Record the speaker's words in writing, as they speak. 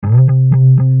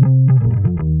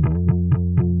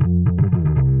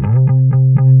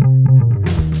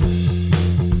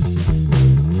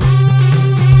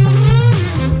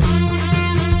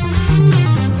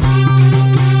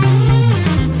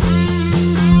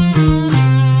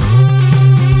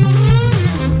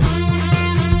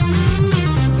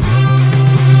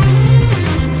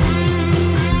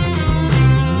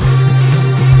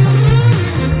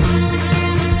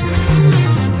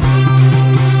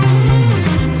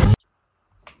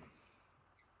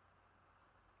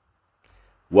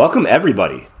Welcome,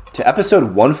 everybody, to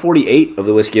episode 148 of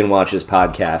the Whiskey and Watches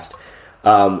podcast.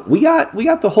 We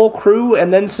got the whole crew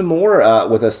and then some more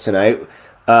with us tonight.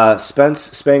 Spence,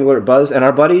 Spangler, Buzz, and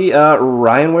our buddy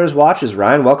Ryan Wears Watches.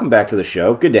 Ryan, welcome back to the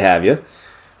show. Good to have you.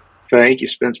 Thank you,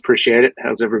 Spence. Appreciate it.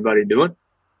 How's everybody doing?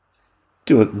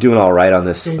 Doing all right on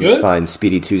this fine,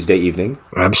 speedy Tuesday evening.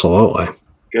 Absolutely.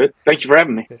 Good. Thank you for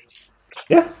having me.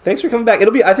 Yeah, thanks for coming back.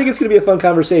 I think it's going to be a fun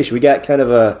conversation. We got kind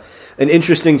of an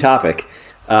interesting topic,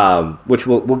 which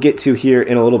we'll get to here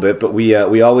in a little bit. But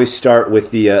we always start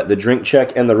with the drink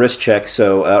check and the wrist check.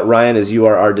 So Ryan, as you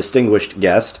are our distinguished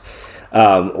guest,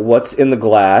 what's in the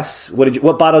glass?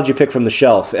 What bottle did you pick from the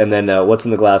shelf? And then what's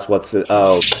in the glass?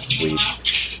 Oh, sweet.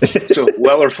 It's a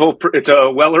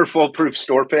Weller foolproof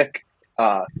store pick.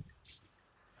 I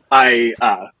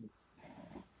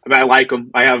like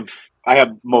them. I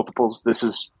have multiples. This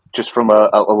is just from a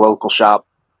local shop.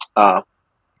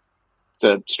 It's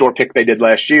a store pick they did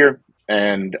last year,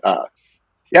 and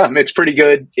it's pretty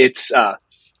good. It's I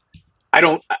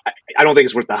don't think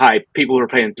it's worth the hype. People who are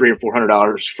paying $300 or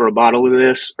 $400 for a bottle of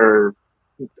this are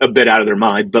a bit out of their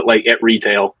mind. But like at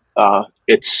retail,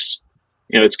 it's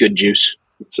good juice.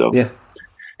 So yeah.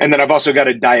 And then I've also got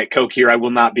a Diet Coke here. I will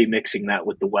not be mixing that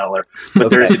with the Weller, but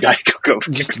there is a Diet Coke over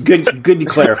here. Just good to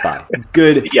clarify.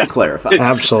 To clarify.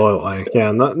 Absolutely.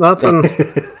 Yeah, nothing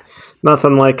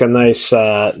like a nice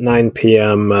 9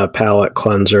 p.m. Palate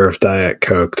cleanser of Diet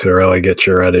Coke to really get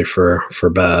you ready for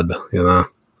bed, you know?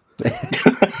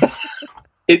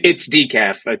 It's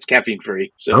decaf. It's caffeine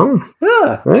free. So. Oh,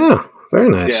 yeah. Very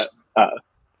nice. Yeah.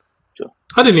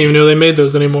 I didn't even know they made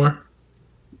those anymore.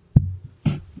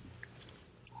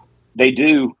 They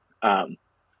do.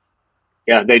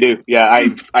 They do. Yeah,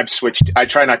 I've switched. I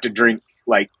try not to drink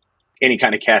like any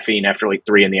kind of caffeine after like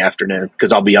 3 in the afternoon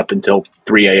because I'll be up until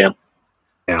 3 a.m.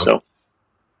 Yeah. So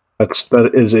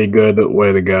that is a good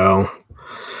way to go.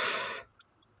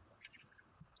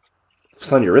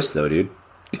 It's on your wrist though, dude.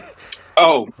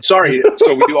 Oh, sorry.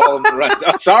 So we do all of the rest.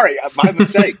 Oh, sorry, my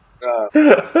mistake.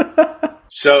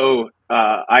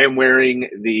 I am wearing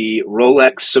the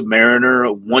Rolex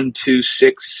Submariner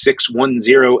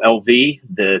 126610 LV,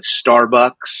 the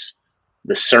Starbucks,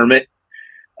 the Cermet,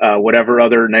 whatever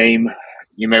other name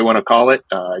you may want to call it.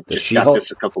 Just She-Hulk? got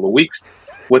this a couple of weeks.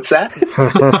 What's that?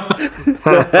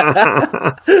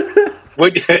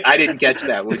 I didn't catch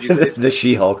that. What did you say? The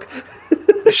She-Hulk.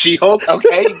 The She-Hulk?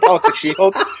 Okay, you call it the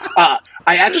She-Hulk.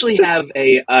 I actually have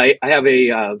a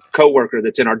coworker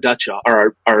that's in our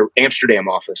our Amsterdam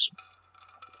office,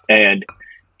 and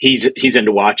he's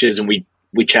into watches, and we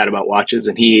chat about watches,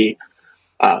 and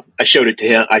I showed it to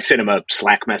him. I sent him a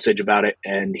Slack message about it,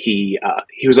 and he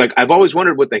was like, "I've always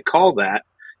wondered what they call that."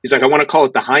 He's like, "I want to call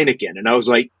it the Heineken," and I was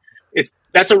like,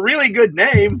 "That's a really good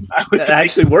name." That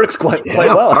actually works quite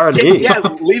well. Yeah,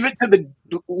 leave it to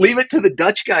the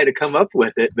Dutch guy to come up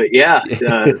with it. But yeah,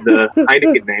 the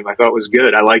Heineken name I thought was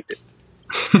good. I liked it.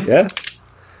 Yeah,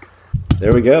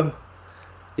 there we go.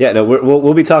 Yeah, no,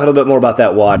 we'll be talking a little bit more about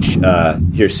that watch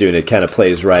here soon. It kind of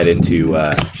plays right into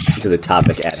the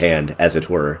topic at hand, as it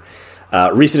were.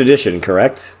 Recent edition,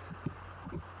 correct?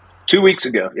 2 weeks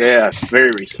ago. Yeah, very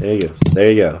recent.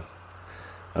 There you go.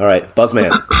 All right,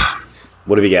 Buzzman,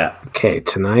 what have you got? Okay,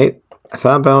 tonight I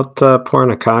thought about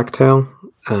pouring a cocktail,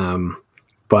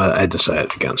 but I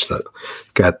decided against it.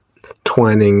 Got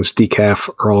Twinings Decaf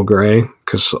Earl Grey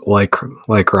because, like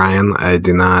Ryan, I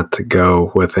do not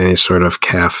go with any sort of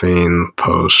caffeine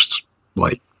post.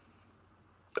 Like,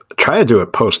 try to do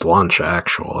it post lunch.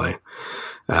 Actually,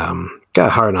 got a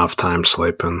hard enough time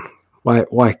sleeping. Why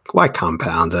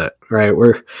compound it, right?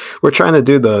 We're trying to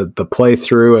do the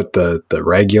playthrough at the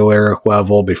regular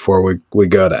level before we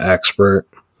go to expert.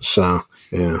 So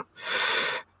yeah,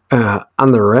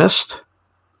 on the wrist,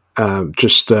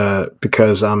 just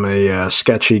because I'm a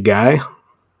sketchy guy,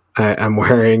 I'm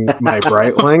wearing my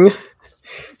Breitling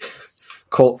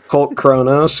Colt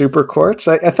Chrono Super Quartz.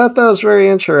 I thought that was very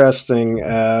interesting.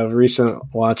 Recent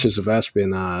Watches of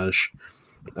Espionage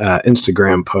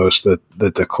Instagram post that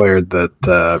declared that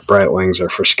Breitlings are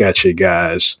for sketchy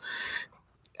guys.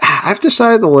 I've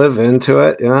decided to live into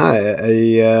it. You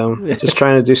know, I just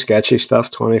trying to do sketchy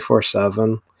stuff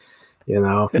 24/7. You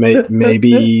know,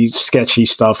 maybe sketchy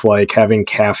stuff like having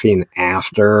caffeine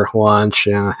after lunch.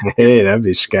 Yeah, hey, that'd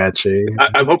be sketchy.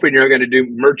 I'm hoping you're going to do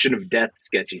Merchant of Death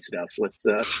sketchy stuff. Let's.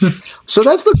 So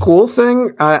that's the cool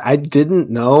thing. I didn't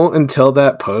know until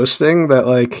that posting that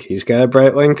like he's got a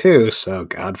Breitling too. So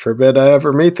God forbid I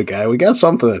ever meet the guy. We got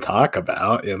something to talk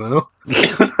about, you know.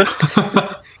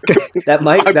 that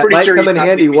might sure come in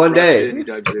handy one day.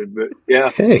 But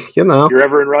yeah. Hey, you know, if you're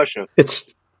ever in Russia.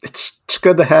 It's it's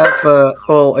good to have a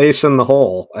little ace in the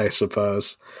hole, I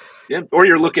suppose. Yeah, or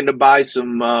you're looking to buy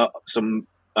some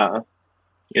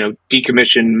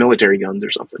decommissioned military guns or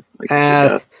something.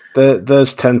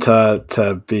 Those tend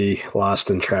to be lost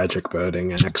in tragic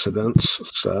boating accidents.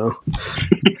 So,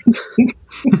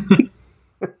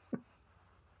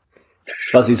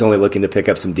 Fuzzy's only looking to pick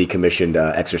up some decommissioned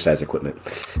exercise equipment.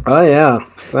 Oh yeah,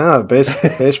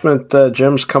 basement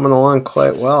gym's coming along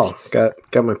quite well. Got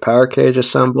my power cage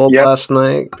assembled last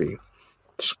night.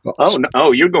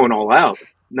 You're going all out.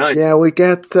 Nice. Yeah, we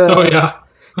got.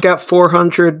 Got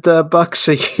 $400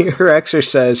 a year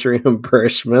exercise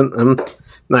reimbursement. I'm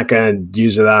not going to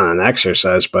use it on an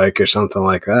exercise bike or something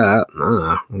like that.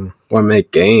 No, want to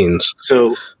make gains.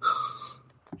 So,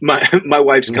 my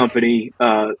wife's company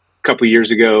a couple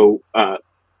years ago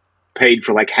paid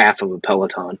for like half of a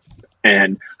Peloton,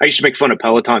 and I used to make fun of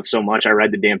Peloton so much. I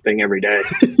ride the damn thing every day,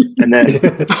 and then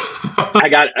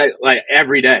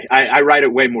every day I ride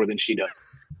it way more than she does.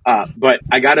 But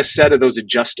I got a set of those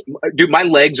dude, my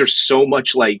legs are so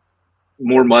much like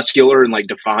more muscular and like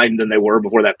defined than they were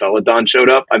before that Peloton showed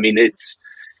up. I mean,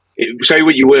 say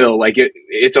what you will, like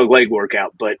it's a leg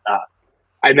workout, but,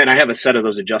 and then I have a set of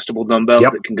those adjustable dumbbells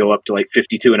that can go up to like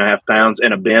 52.5 pounds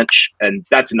and a bench. And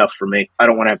that's enough for me. I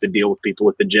don't want to have to deal with people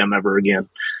at the gym ever again.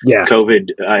 Yeah.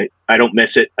 COVID. I don't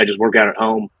miss it. I just work out at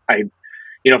home.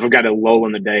 If I've got a lull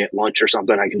in the day at lunch or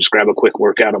something, I can just grab a quick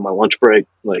workout on my lunch break.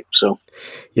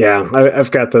 Yeah,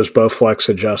 I've got those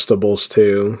Bowflex adjustables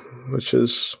too, which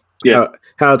is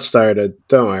how it started.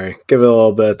 Don't worry, give it a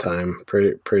little bit of time.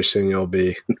 Pretty soon you'll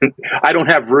be. I don't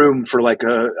have room for a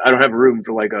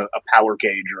power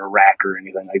cage or a rack or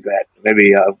anything like that.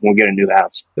 Maybe we'll get a new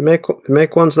house. They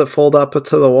make ones that fold up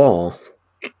to the wall.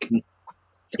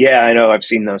 Yeah, I know. I've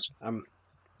seen those. I'm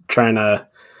trying to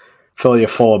fill you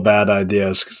full of bad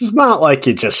ideas because it's not like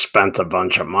you just spent a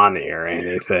bunch of money or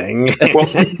anything. Well,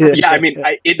 yeah, I mean,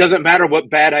 it doesn't matter what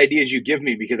bad ideas you give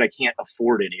me because I can't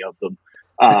afford any of them.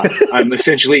 I'm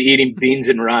essentially eating beans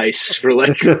and rice for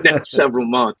like the next several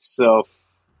months. So,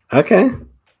 okay,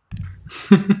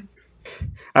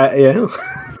 yeah,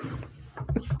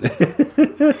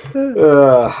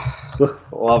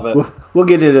 love it. We'll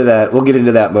get into that. We'll get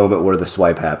into that moment where the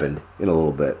swipe happened in a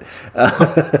little bit.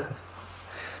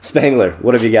 Spangler,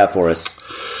 what have you got for us?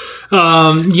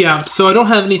 So I don't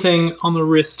have anything on the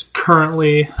wrist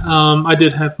currently. I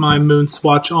did have my moon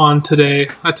swatch on today.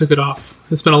 I took it off.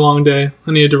 It's been a long day.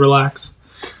 I needed to relax.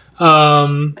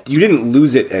 You didn't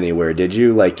lose it anywhere, did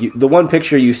you? The one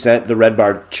picture you sent, the Red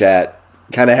Bar chat,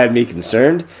 kind of had me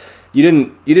concerned. You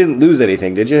didn't lose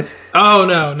anything, did you? Oh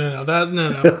no.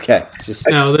 Okay,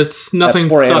 that's nothing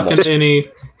stuck in any.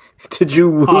 Did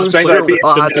you lose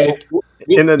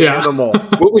in an animal?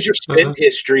 What was your spend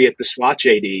history at the Swatch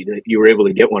AD that you were able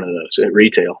to get one of those at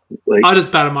retail? I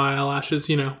just batted my eyelashes,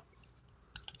 So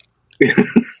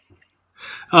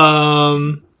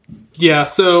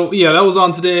that was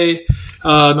on today.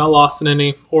 Not lost in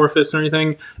any orifice or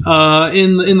anything.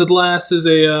 In the glass is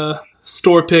a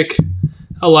store pick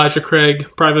Elijah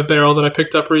Craig private barrel that I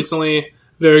picked up recently.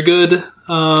 Very good.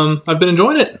 I've been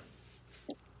enjoying it.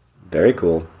 Very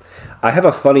cool. I have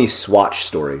a funny Swatch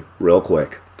story, real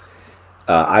quick.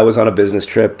 I was on a business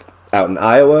trip out in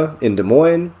Iowa, in Des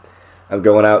Moines. I'm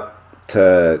going out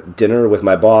to dinner with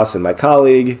my boss and my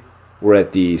colleague. We're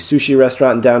at the sushi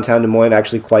restaurant in downtown Des Moines,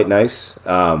 actually quite nice.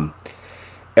 And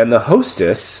the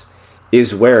hostess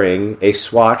is wearing a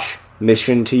Swatch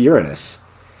Mission to Uranus.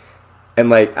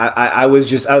 And I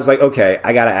was like, okay,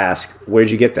 I gotta ask,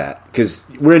 where'd you get that? Because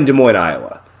we're in Des Moines,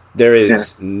 Iowa.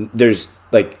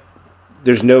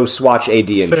 There's no Swatch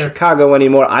AD in Chicago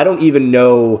anymore. I don't even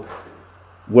know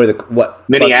where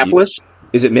Minneapolis?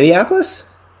 Is it Minneapolis?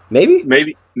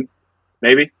 Maybe.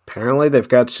 Apparently they've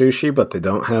got sushi, but they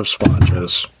don't have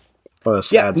swatches. A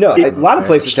lot of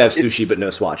places have sushi, but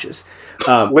no swatches.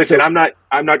 Listen, I'm not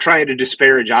trying to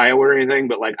disparage Iowa or anything,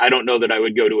 but I don't know that I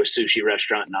would go to a sushi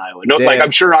restaurant in Iowa. No, I'm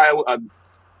sure Iowa.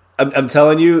 I'm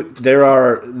telling you, there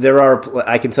are.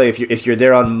 I can tell you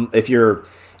if you're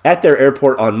at their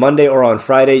airport on Monday or on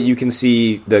Friday, you can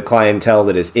see the clientele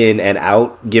that is in and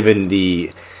out, given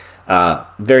the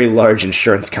very large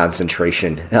insurance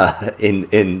concentration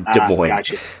in Des Moines.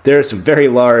 Gotcha. There are some very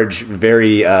large,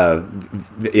 very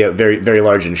very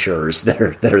large insurers that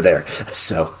are there.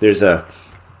 So there's a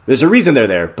reason they're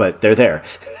there, but they're there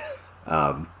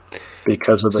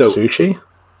because of the sushi.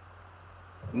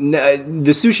 No,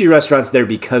 the sushi restaurant's there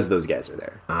because those guys are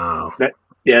there. Oh,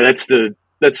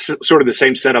 that's sort of the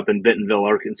same setup in Bentonville,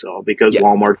 Arkansas, because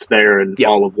Walmart's there and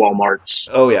all of Walmart's.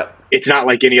 Oh yeah. it's not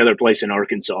like any other place in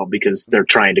Arkansas because they're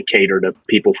trying to cater to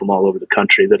people from all over the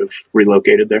country that have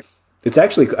relocated there. It's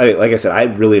actually, like I said, I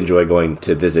really enjoy going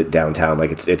to visit downtown.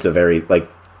 Like it's a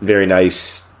very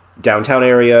nice downtown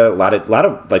area. A lot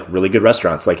of like really good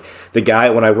restaurants. Like the guy,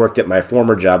 when I worked at my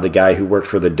former job, the guy who worked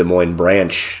for the Des Moines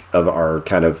branch of our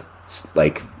kind of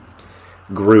like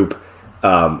group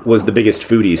was the biggest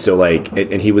foodie. So like,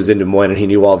 and he was in Des Moines and he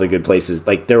knew all the good places.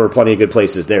 Like there were plenty of good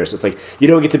places there. So it's like, you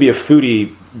don't get to be a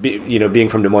foodie, being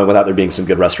from Des Moines without there being some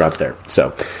good restaurants there.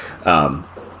 So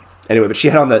anyway, but she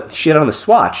had on the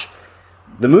swatch,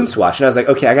 the moon swatch, and I was like,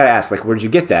 okay, I gotta ask, like, where'd you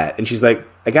get that? And she's like,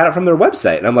 I got it from their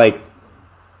website. And I'm like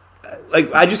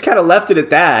I just kind of left it at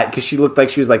that because she looked like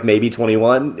she was like maybe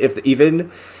 21, if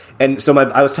even. And so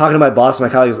I was talking to my boss and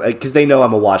my colleagues, because they know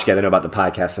I'm a watch guy, they know about the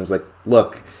podcast. And I was like,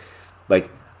 look, like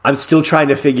I'm still trying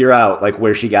to figure out like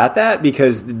where she got that,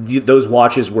 because those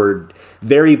watches were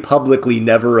very publicly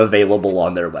never available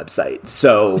on their website.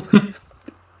 So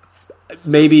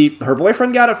maybe her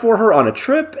boyfriend got it for her on a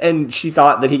trip and she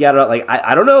thought that he got it. Like,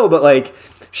 I don't know, but like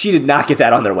she did not get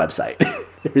that on their website.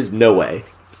 There's no way.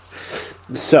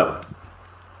 So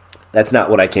that's not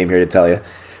what I came here to tell you,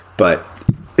 but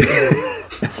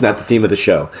that's not the theme of the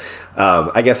show.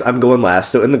 I guess I'm going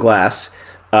last. So in the glass,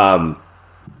 the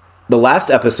last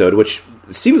episode, which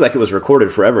seems like it was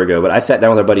recorded forever ago, but I sat down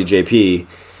with our buddy JP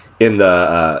in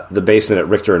the basement at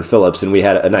Richter and Phillips, and we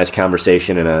had a nice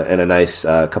conversation and a nice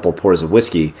couple pours of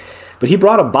whiskey. But he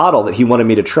brought a bottle that he wanted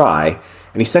me to try,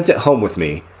 and he sent it home with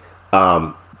me.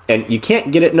 And you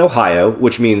can't get it in Ohio,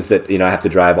 which means that I have to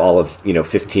drive all of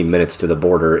 15 minutes to the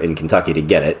border in Kentucky to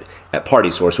get it at Party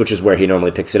Source, which is where he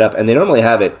normally picks it up, and they normally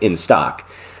have it in stock.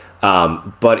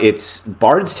 But it's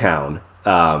Bardstown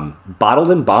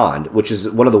Bottled in Bond, which is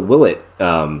one of the Willet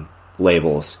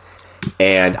labels.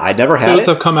 And I never had those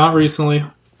have come out recently.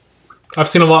 I've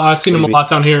seen a lot. I've seen them a lot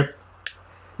down here.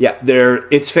 Yeah,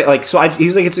 it's like, so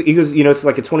he's like, he goes, it's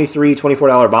like a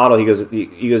 $24 bottle. He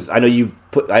goes, I know you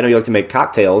like to make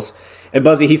cocktails. And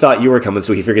Buzzy, he thought you were coming,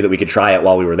 so he figured that we could try it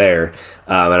while we were there.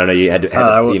 And I know you had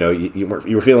you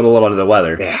were feeling a little under the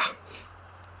weather. Yeah.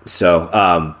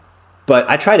 So, but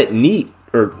I tried it neat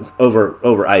or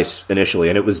over ice initially,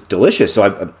 and it was delicious. So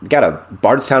I got a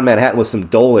Bardstown Manhattan with some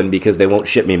Dolan because they won't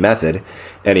ship me method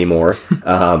anymore,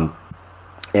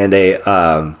 and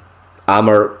a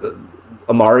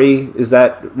Amari. Is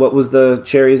that what was the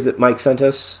cherries that Mike sent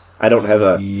us? I don't have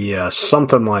a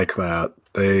something like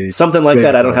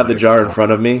that. I don't have the jar in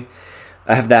front of me.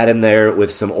 I have that in there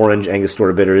with some orange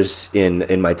Angostura bitters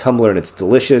in my tumbler, and it's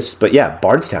delicious. But yeah,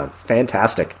 Bardstown,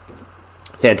 fantastic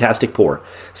pour.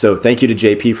 So thank you to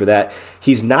JP for that.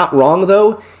 He's not wrong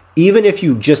though. Even if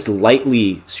you just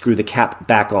lightly screw the cap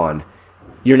back on,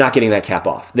 you're not getting that cap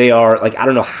off. They are like, I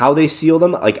don't know how they seal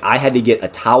them. Like I had to get a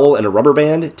towel and a rubber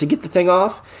band to get the thing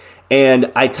off,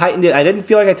 and I tightened it. I didn't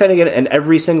feel like I tightened it, and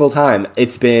every single time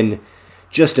it's been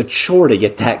just a chore to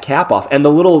get that cap off. And the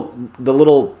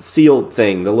little sealed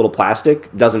thing, the little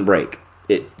plastic, doesn't break.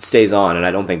 It stays on, and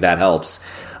I don't think that helps.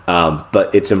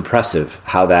 But it's impressive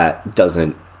how that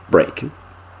doesn't break.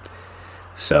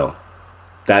 So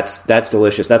that's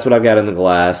delicious. That's what I've got in the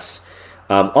glass.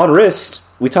 On wrist,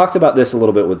 we talked about this a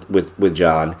little bit with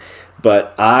John,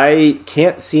 but I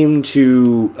can't seem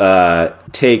to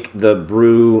take the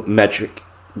Brew metric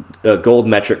gold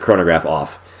metric chronograph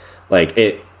off. Like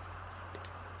it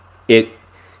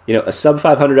a sub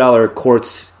 $500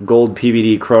 quartz gold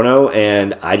PVD chrono,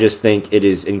 and I just think it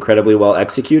is incredibly well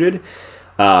executed.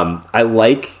 I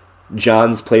like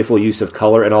John's playful use of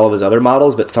color in all of his other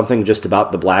models, but something just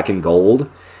about the black and gold,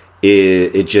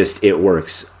 it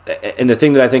works. And the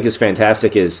thing that I think is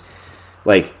fantastic is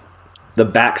like the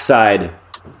backside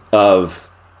of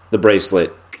the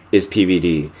bracelet is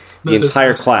PVD. The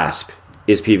entire clasp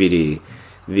is PVD.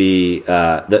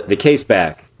 The case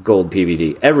back, gold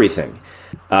PVD, everything.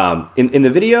 In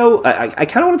the video, I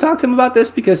kind of want to talk to him about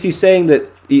this because he's saying that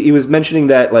he was mentioning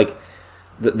that like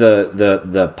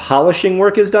the polishing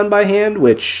work is done by hand,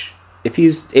 which if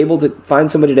he's able to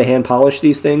find somebody to hand polish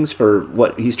these things for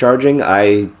what he's charging,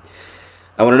 I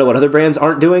want to know what other brands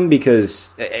aren't doing,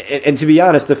 because and to be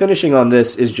honest, the finishing on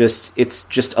this is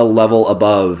just a level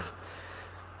above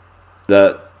I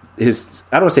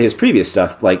don't want to say his previous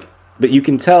stuff, like, but you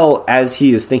can tell as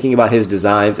he is thinking about his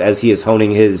designs, as he is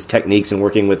honing his techniques and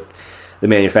working with the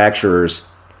manufacturers,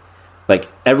 like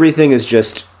everything is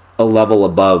just a level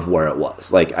above where it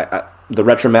was. Like the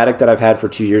Retromatic that I've had for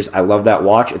 2 years, I love that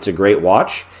watch. It's a great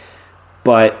watch,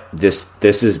 but this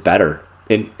is better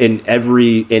in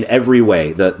every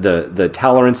way. The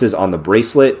tolerances on the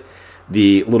bracelet,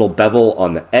 the little bevel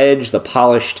on the edge, the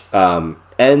polished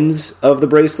ends of the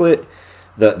bracelet,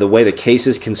 the way the case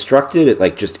is constructed, it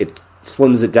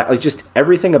slims it down. Like just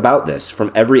everything about this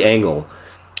from every angle.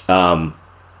 You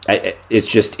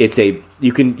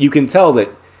can tell that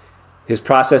his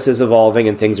process is evolving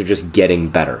and things are just getting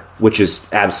better, which is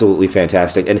absolutely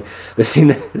fantastic. And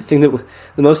the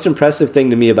most impressive thing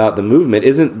to me about the movement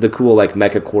isn't the cool like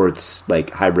Mecha Quartz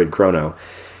like hybrid chrono.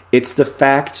 It's the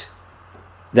fact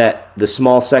that the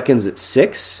small seconds at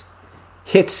 6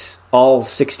 hits all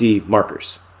 60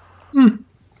 markers.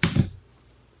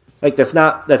 Like that's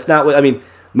not what I mean.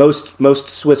 Most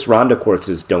Swiss Ronda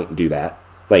quartzes don't do that.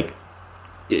 Like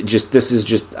this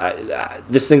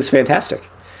thing's fantastic.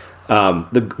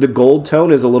 The gold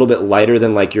tone is a little bit lighter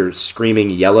than like your screaming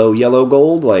yellow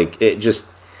gold. Like it just,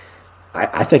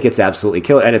 I think it's absolutely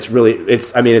killer, and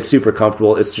it's super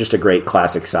comfortable. It's just a great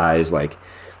classic size. Like,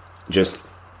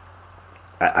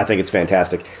 I think it's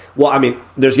fantastic. Well, I mean,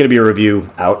 there's going to be a review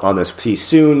out on this piece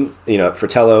soon.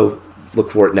 Fratello,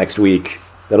 look for it next week.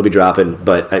 That'll be dropping,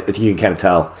 but I think you can kind of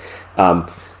tell.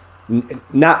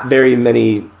 Not very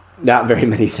many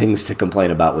things to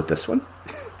complain about with this one.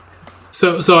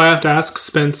 So I have to ask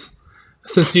Spence,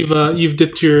 since you've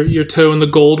dipped your toe in the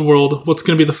gold world, what's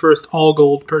going to be the first all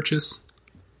gold purchase?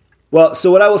 Well,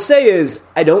 so what I will say is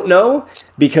I don't know,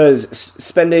 because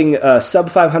spending sub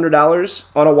 $500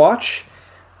 on a watch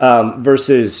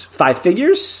versus 5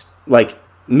 figures, like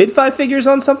mid 5 figures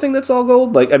on something that's all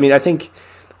gold. Like, I mean, I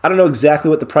don't know exactly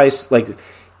what the price, like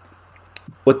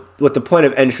what the point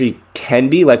of entry can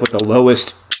be, like what the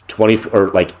lowest 20 or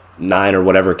like 9 or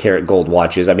whatever carat gold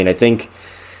watches. I mean, I think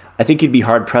you'd be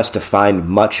hard pressed to find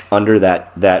much under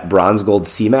that bronze gold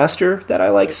Seamaster that I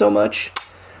like so much.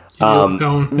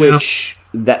 Which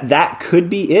that could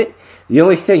be it. The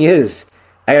only thing is,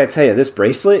 I gotta tell you, this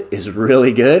bracelet is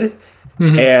really good,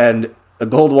 and a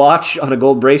gold watch on a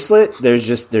gold bracelet,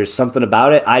 there's something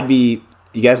about it.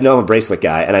 You guys know I'm a bracelet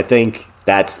guy, and I think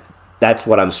that's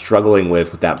what I'm struggling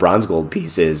with that bronze gold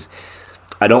piece is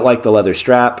I don't like the leather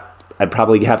strap. I'd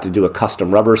probably have to do a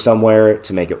custom rubber somewhere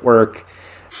to make it work.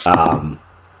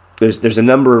 There's a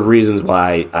number of reasons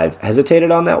why I've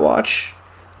hesitated on that watch.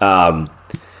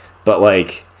 But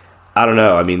like, I don't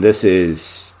know. I mean, this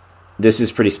is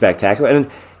pretty spectacular.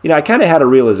 And I kind of had a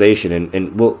realization,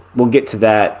 and we'll get to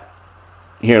that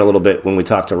here in a little bit when we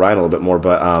talk to Ryan a little bit more.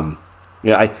 But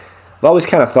I've always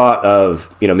kind of thought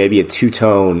of maybe a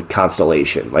two-tone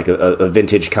constellation, like a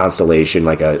vintage constellation,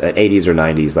 like an 80s or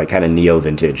 90s, like kind of neo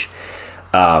vintage.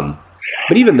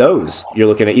 But even those, you're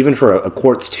looking at, even for a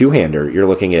quartz two-hander, you're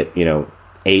looking at $800,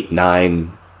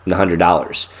 $900,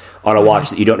 $100 on a watch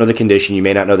that you don't know the condition, you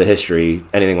may not know the history,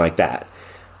 anything like that.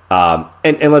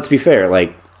 And let's be fair,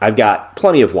 like I've got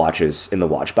plenty of watches in the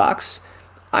watch box.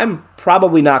 I'm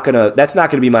probably that's not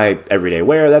gonna be my everyday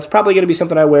wear. That's probably gonna be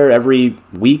something I wear every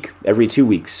week, every 2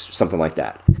 weeks, something like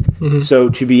that. So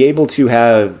to be able to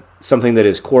have something that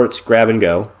is quartz grab and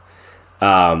go,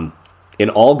 in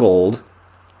all gold,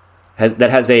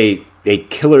 that has a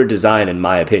killer design, in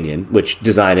my opinion, which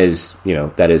design is,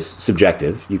 that is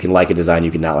subjective. You can like a design,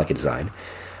 you can not like a design.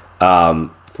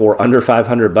 For under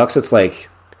 $500, it's like,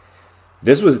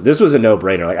 this was a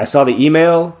no-brainer. Like, I saw the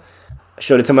email,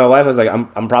 showed it to my wife. I was like,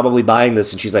 I'm probably buying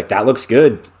this, and she's like, that looks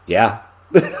good. Yeah,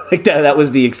 like that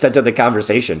was the extent of the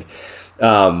conversation.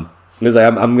 It was like,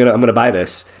 I'm gonna buy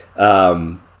this.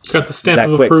 You got the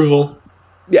stamp of approval.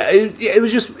 Yeah, it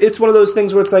was just, it's one of those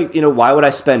things where it's like, why would I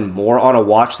spend more on a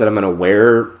watch that I'm going to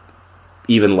wear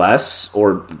even less,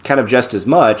 or kind of just as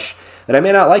much, that I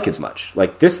may not like as much?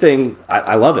 Like this thing,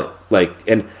 I love it. Like,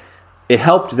 and it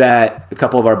helped that a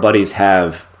couple of our buddies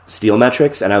have steel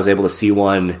metrics, and I was able to see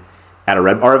one at a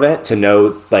Red Bar event to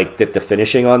know like that the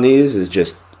finishing on these is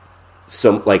just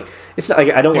so, like, it's not like,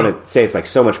 I don't want to say it's like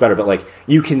so much better, but like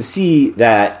you can see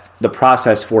that the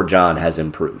process for John has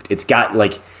improved. It's got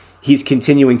like, he's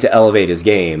continuing to elevate his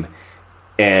game,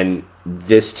 and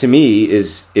this to me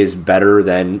is better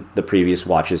than the previous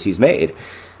watches he's made.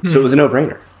 So it was a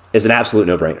no-brainer. It's an absolute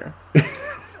no-brainer.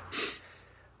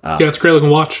 Yeah, it's a great looking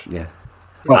watch. Yeah,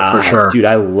 for sure, dude.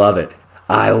 I love it.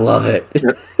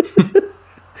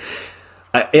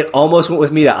 It almost went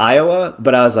with me to Iowa,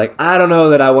 but I was like, I don't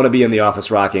know that I want to be in the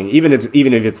office rocking, even if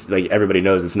it's like everybody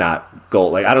knows it's not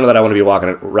gold. Like, I don't know that I want to be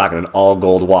rocking an all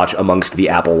gold watch amongst the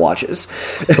Apple watches.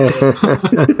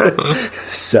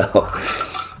 So,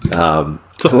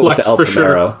 it's a flex for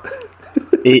sure.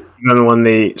 Even when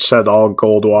they said all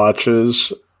gold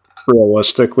watches,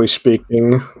 realistically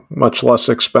speaking, much less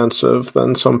expensive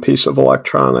than some piece of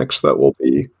electronics that will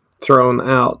be thrown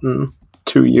out in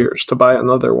 2 years to buy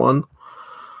another one.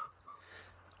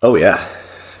 Oh yeah.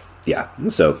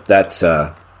 So that's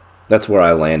where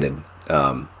I landed.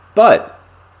 But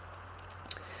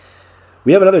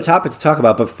we have another topic to talk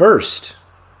about. But first,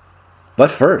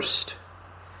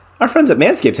 our friends at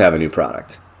Manscaped have a new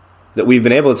product that we've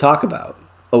been able to talk about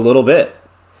a little bit.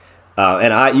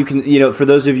 You can, for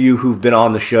those of you who've been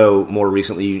on the show more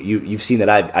recently, you've seen that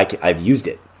I've used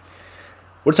it.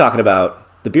 We're talking about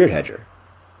the Beard Hedger.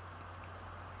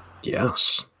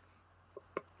 Yes.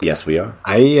 Yes, we are.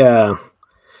 I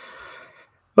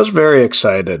was very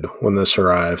excited when this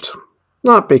arrived.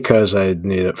 Not because I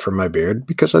need it for my beard,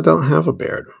 because I don't have a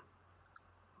beard.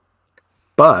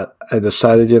 But I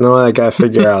decided, I got to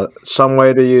figure out some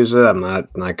way to use it. I'm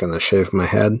not going to shave my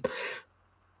head.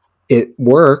 It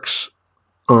works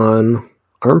on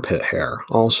armpit hair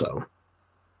also.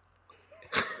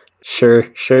 Sure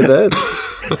did.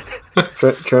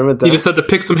 Trim it down. You just had to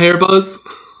pick some hair buzz?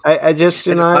 I just,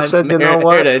 I said,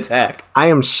 what? To attack. I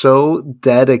am so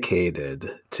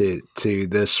dedicated to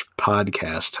this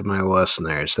podcast, to my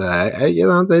listeners,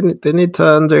 that they need to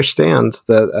understand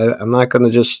that I'm not going to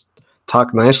just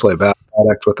talk nicely about the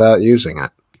product without using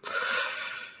it.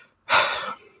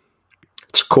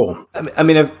 It's cool. I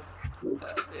mean,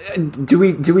 do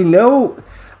we know?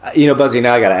 Buzzy.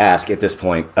 Now I got to ask at this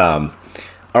point.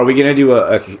 Are we going to do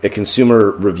a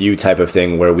consumer review type of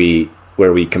thing where we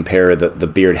compare the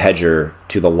Beard Hedger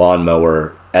to the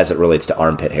lawnmower as it relates to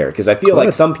armpit hair? Because I feel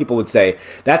like some people would say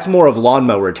that's more of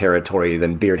lawnmower territory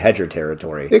than Beard Hedger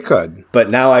territory. It could, but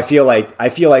now I feel like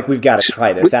we've got to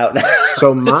try this out now.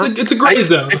 So it's a gray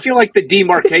zone. I feel like the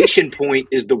demarcation point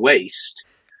is the waist.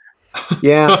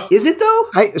 Yeah. Is it though?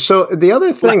 So the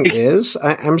other thing is,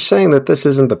 I'm saying that this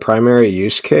isn't the primary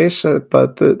use case,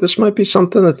 but this might be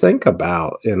something to think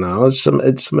about. It's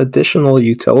some additional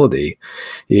utility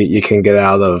you can get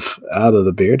out of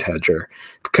the Beard Hedger,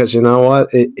 because you know what,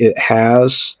 it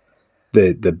has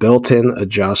the built-in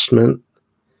adjustment.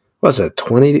 Was it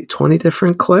 20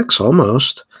 different clicks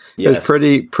almost? Yes. It's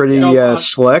pretty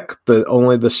slick.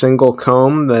 Only the single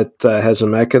comb that has a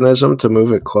mechanism to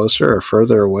move it closer or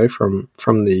further away from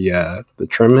the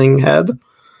trimming head.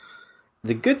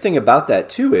 The good thing about that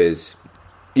too is,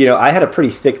 I had a pretty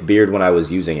thick beard when I was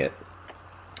using it,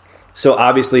 so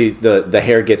obviously the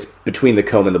hair gets between the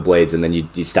comb and the blades, and then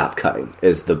you stop cutting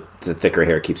as the thicker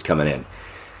hair keeps coming in.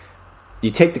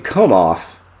 You take the comb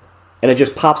off, and it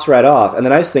just pops right off. And the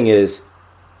nice thing is,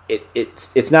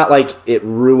 it's not like it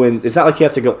ruins. It's not like you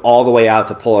have to go all the way out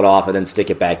to pull it off and then stick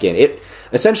it back in. It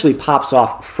essentially pops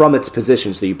off from its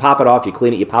position. So you pop it off, you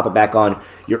clean it, you pop it back on.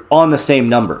 You're on the same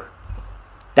number.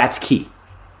 That's key.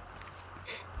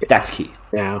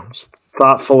 Yeah, it's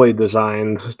thoughtfully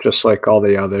designed, just like all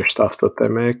the other stuff that they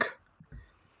make.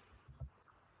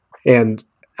 And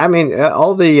I mean,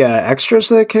 all the extras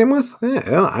that it came with.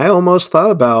 Yeah, I almost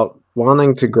thought about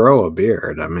wanting to grow a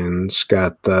beard. I mean, it's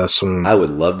got some. I would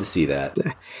love to see that.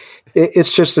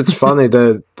 It's funny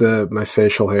that my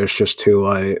facial hair is just too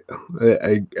light.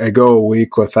 I go a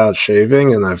week without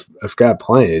shaving, and I've got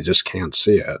plenty. I just can't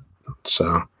see it.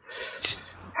 So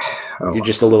you're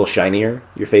just a little shinier.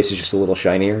 Your face is just a little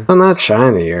shinier. I'm not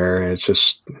shinier. It's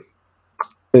just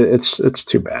it's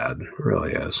too bad. It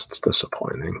really is. It's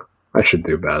disappointing. I should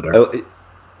do better.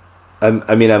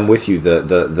 I'm with you.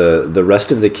 The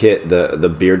rest of the kit,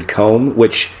 the beard comb,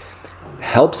 which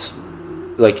helps,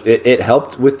 like it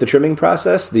helped with the trimming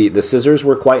process. The scissors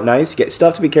were quite nice. Still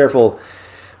have to be careful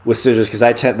with scissors, because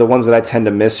the ones that I tend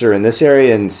to miss are in this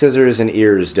area, and scissors and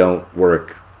ears don't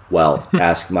work well.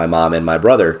 Ask my mom and my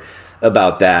brother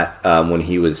about that when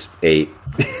he was 8.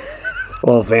 A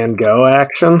little Van Gogh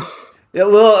action. A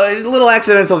little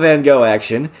accidental Van Gogh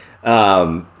action.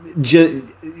 Nothing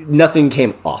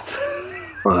came off.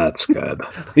 Well, that's good.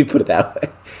 Let me put it that way.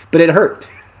 But it hurt,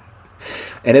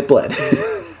 and it bled.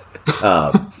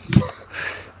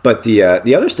 But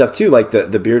the other stuff too, like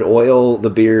the beard oil,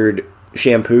 the beard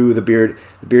shampoo, the beard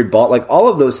balm, like all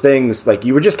of those things, like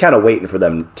you were just kind of waiting for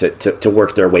them to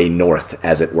work their way north,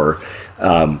 as it were,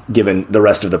 given the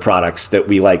rest of the products that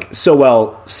we like so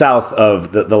well south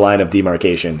of the line of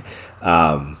demarcation.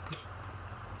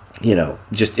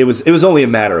 Just it was only a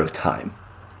matter of time.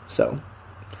 So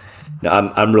no,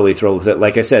 I'm really thrilled with it.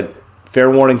 Like I said,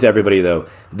 fair warning to everybody though,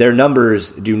 their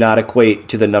numbers do not equate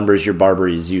to the numbers your barber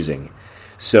is using.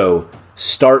 So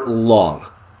start long,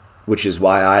 which is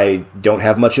why I don't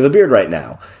have much of a beard right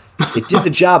now. It did the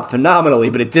job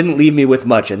phenomenally, but it didn't leave me with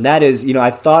much. And that is,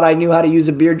 I thought I knew how to use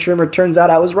a beard trimmer. Turns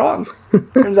out I was wrong.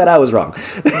 It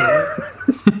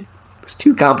was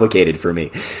too complicated for me.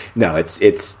 No,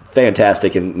 it's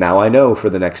fantastic. And now I know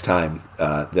for the next time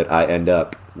that I end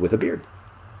up with a beard.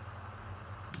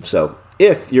 So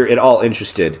if you're at all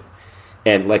interested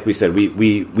And like we said,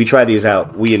 we try these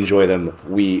out. We enjoy them.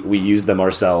 We use them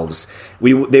ourselves.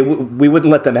 We wouldn't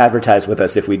let them advertise with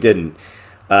us if we didn't.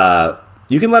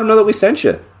 You can let them know that we sent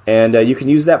you, and you can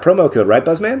use that promo code, right,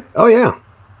 Buzzman? Oh yeah,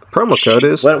 the promo code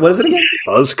is what is it again?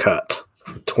 BuzzCut,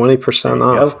 20%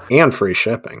 off and free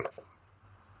shipping.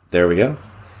 There we go.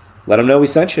 Let them know we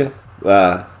sent you.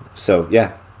 So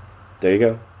yeah, there you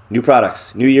go. New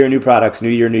products, new year, new products, new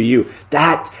year, new you.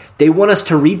 That they want us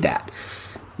to read that.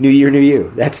 New year, new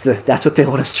you. That's what they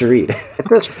want us to read. At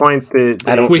this point,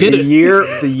 the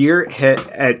year hit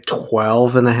at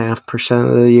 12.5%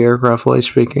 of the year, roughly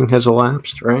speaking, has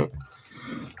elapsed, right?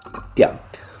 Yeah.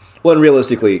 Well, and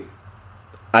realistically,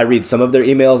 I read some of their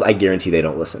emails. I guarantee they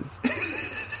don't listen.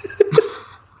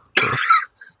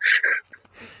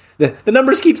 The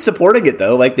numbers keep supporting it,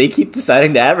 though. Like, they keep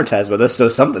deciding to advertise with us, so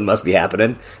something must be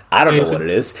happening. I don't know what it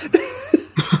is.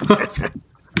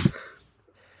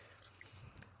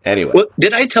 Anyway. Well,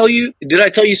 did I tell you,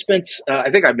 Spence?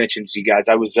 I think I mentioned to you guys,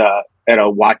 I was at a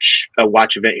watch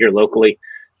event here locally,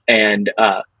 and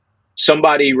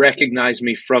somebody recognized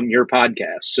me from your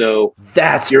podcast. So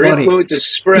that's your funny. Influence is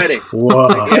spreading.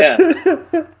 Whoa.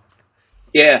 Yeah.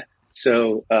 Yeah.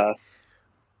 So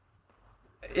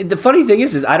the funny thing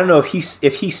is I don't know if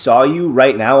he saw you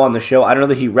right now on the show. I don't know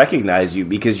that he recognized you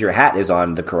because your hat is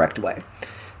on the correct way.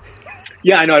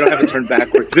 yeah, I know. I don't have it turned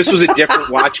backwards. This was a different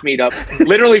watch meetup.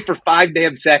 Literally for 5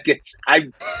 damn seconds.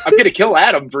 I'm going to kill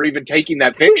Adam for even taking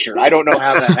that picture. I don't know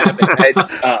how that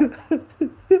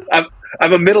happened.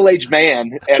 I'm a middle-aged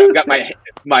man, and I've got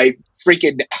my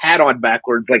freaking hat on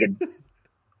backwards like a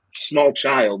small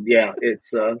child. Yeah,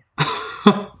 it's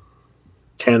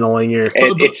channeling your.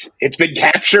 And it's been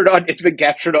captured on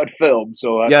film.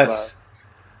 So yes,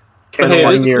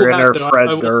 channeling your inner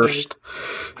Fred Durst.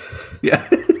 Yeah.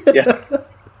 Yeah.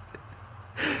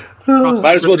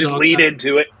 Might as well just lean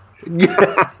into it.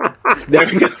 There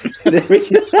we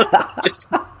go.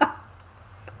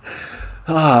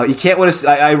 Oh, you can't want to.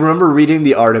 I remember reading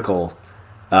the article.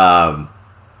 The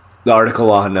article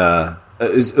on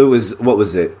it was what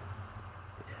was it?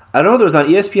 I don't know if it was on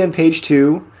ESPN page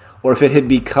 2 or if it had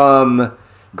become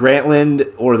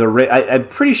Grantland or I'm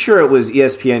pretty sure it was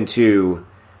ESPN 2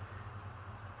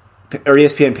 or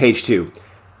ESPN page 2.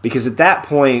 Because at that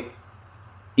point,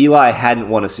 Eli hadn't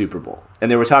won a Super Bowl. And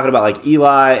they were talking about like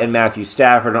Eli and Matthew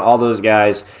Stafford and all those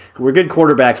guys who were good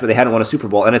quarterbacks, but they hadn't won a Super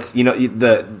Bowl. And it's,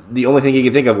 the only thing you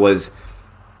could think of was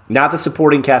not the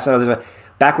supporting cast.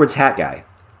 Backwards hat guy.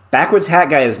 Backwards hat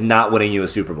guy is not winning you a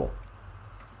Super Bowl.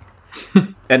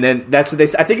 And then that's what they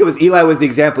said. I think it was Eli was the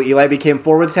example. Eli became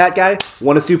forwards hat guy,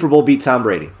 won a Super Bowl, beat Tom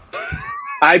Brady.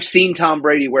 I've seen Tom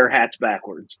Brady wear hats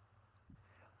backwards.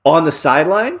 On the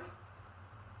sideline?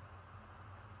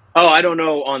 Oh, I don't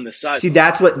know on the side. See,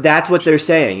 that's what they're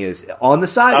saying is on the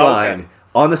sideline. Oh, okay.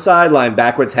 On the sideline,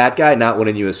 backwards hat guy, not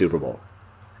winning you a Super Bowl.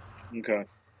 Okay.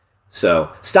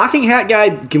 So stocking hat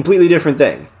guy, completely different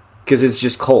thing because it's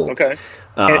just cold. Okay.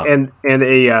 And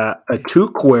a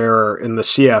toque wearer in the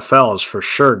CFL is for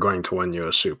sure going to win you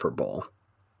a Super Bowl.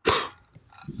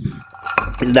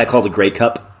 Isn't that called a Grey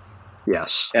Cup?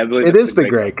 Yes, Yeah, I believe it it's is the the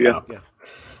Grey Grey Cup. Cup.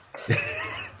 Yeah.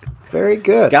 Very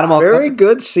good. Got 'em all Very covered.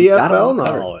 good Got 'em all CFL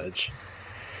covered. knowledge.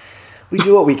 We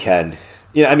do what we can.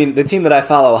 I mean, the team that I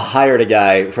follow hired a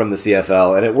guy from the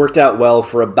CFL, and it worked out well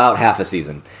for about half a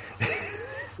season.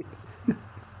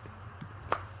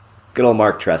 Good old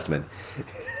Mark Trestman.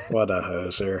 What a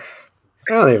hoser.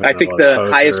 I think the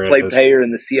highest play payer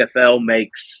in the CFL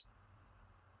makes.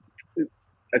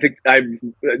 I think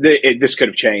this could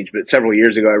have changed, but several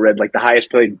years ago I read like the highest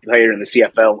paid player in the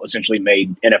CFL essentially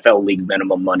made NFL league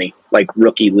minimum money, like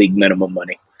rookie league minimum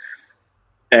money,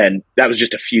 and that was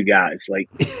just a few guys. Like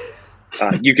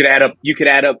you could add up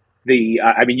the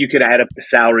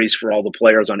salaries for all the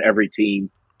players on every team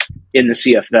in the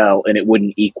CFL, and it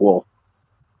wouldn't equal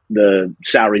the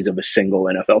salaries of a single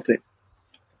NFL team.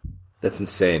 That's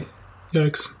insane.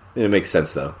 Yikes. It makes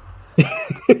sense though.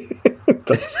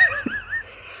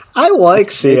 I like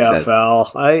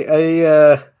CFL.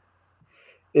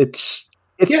 It's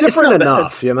different it's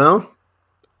enough, you know?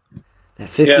 That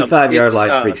 55-yard it's,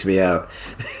 line freaks me out.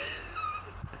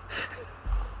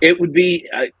 It would be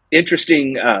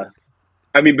interesting.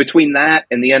 Between that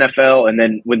and the NFL, and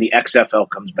then when the XFL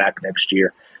comes back next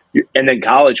year, and then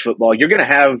college football, you're going to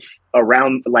have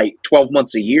around like 12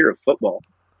 months a year of football.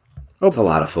 That's a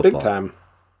lot of football. Big time.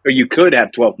 Or you could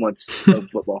have 12 months of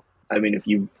football. I mean, if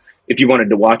you wanted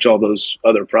to watch all those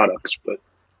other products, but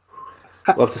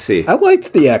We'll have to see. I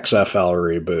liked the XFL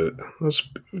reboot. I was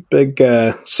a big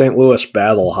St. Louis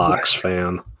Battlehawks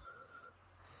fan.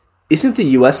 Isn't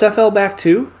the USFL back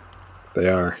too? They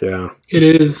are, yeah. It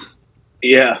is.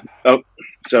 Yeah. Oh,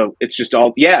 so it's just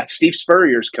all. Yeah, Steve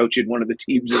Spurrier's coaching one of the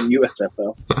teams in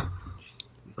USFL.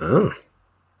 Oh.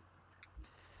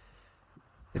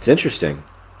 It's interesting.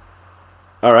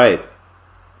 All right.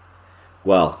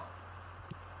 Well,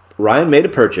 Ryan made a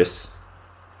purchase,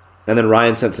 and then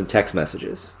Ryan sent some text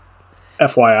messages.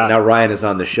 FYI. Now Ryan is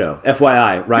on the show.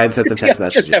 FYI, Ryan sent some text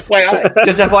messages. Just FYI.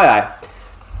 Just FYI.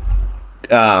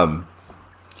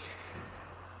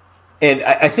 And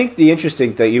I think the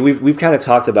interesting thing we've kind of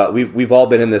talked about, we've all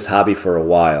been in this hobby for a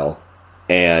while,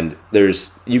 and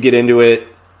you get into it,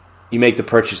 you make the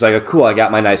purchase, like, oh, cool, I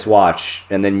got my nice watch,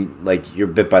 and then like you're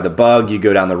bit by the bug, you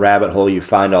go down the rabbit hole, you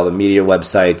find all the media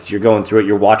websites, you're going through it,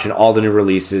 you're watching all the new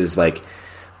releases, like.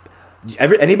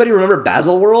 Anybody remember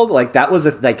Baselworld? Like that was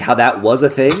how that was a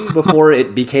thing before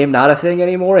it became not a thing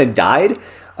anymore and died.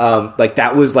 Like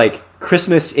that was like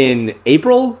Christmas in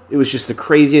April. It was just the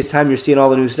craziest time. You're seeing all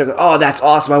the new stuff. Oh, that's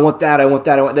awesome! I want that.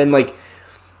 Then like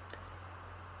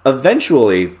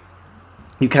eventually,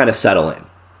 you kind of settle in,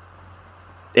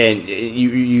 and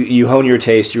you hone your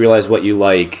taste. You realize what you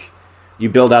like. You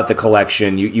build out the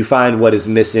collection. You find what is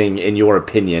missing in your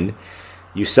opinion.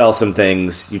 You sell some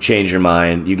things, you change your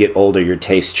mind, you get older, your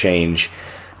tastes change.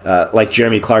 Like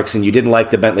Jeremy Clarkson, you didn't like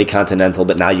the Bentley Continental,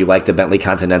 but now you like the Bentley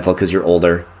Continental because you're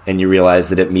older and you realize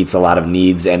that it meets a lot of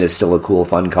needs and is still a cool,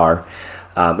 fun car.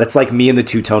 That's like me and the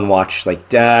two-tone watch. Like,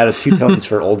 Dad, a two-tone is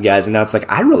for old guys. And now it's like,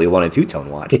 I really want a two-tone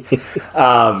watch.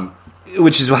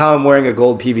 Which is how I'm wearing a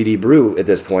gold PVD Brew at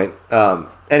this point.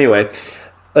 Anyway,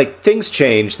 like things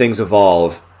change, things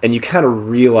evolve. And you kind of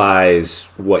realize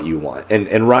what you want.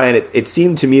 And Ryan, it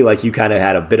seemed to me like you kind of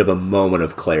had a bit of a moment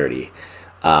of clarity.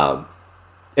 And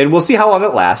we'll see how long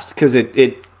it lasts, because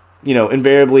it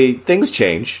invariably things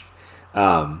change.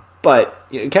 But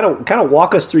kind of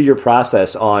walk us through your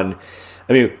process on.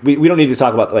 I mean, we don't need to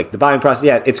talk about like the buying process.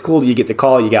 Yeah, it's cool. You get the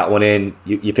call, you got one in,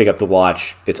 you pick up the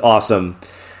watch. It's awesome.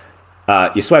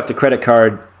 You swipe the credit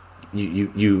card.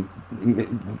 You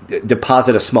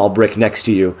deposit a small brick next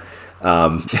to you.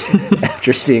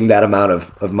 After seeing that amount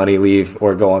of money leave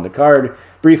or go on the card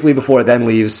briefly before it then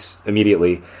leaves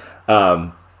immediately.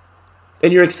 And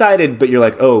you're excited, but you're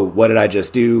like, oh, what did I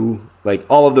just do? Like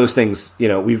all of those things,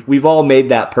 we've all made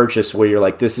that purchase where you're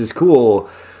like, this is cool,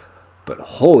 but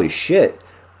holy shit.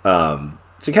 So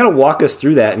kind of walk us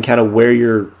through that and kind of where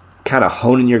you're kind of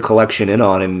honing your collection in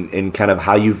on and kind of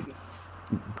how you've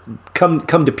come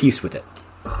to peace with it.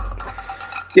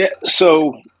 Yeah.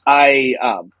 So I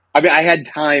had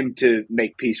time to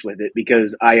make peace with it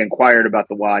because I inquired about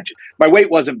the watch. My wait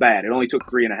wasn't bad. It only took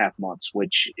 3.5 months,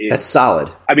 which is... That's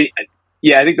solid. I mean,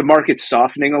 yeah, I think the market's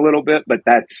softening a little bit, but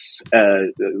that's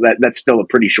still a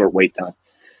pretty short wait time.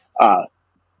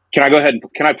 Can I go ahead and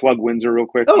can I plug Windsor real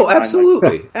quick? Oh,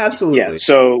 absolutely. Absolutely. Yeah.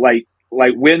 So like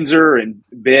Windsor and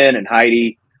Ben and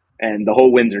Heidi and the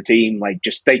whole Windsor team, like,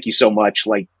 just thank you so much.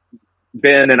 Like,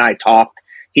 Ben and I talked.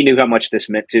 He knew how much this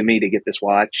meant to me to get this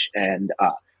watch, and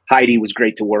Heidi was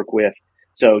great to work with.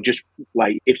 So just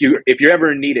like if you're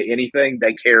ever in need of anything,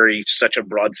 they carry such a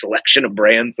broad selection of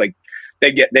brands. Like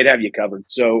they'd have you covered.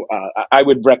 So I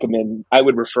would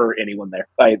refer anyone there.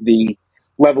 The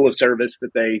level of service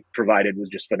that they provided was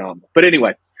just phenomenal. But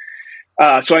anyway,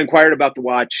 so I inquired about the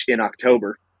watch in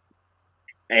October,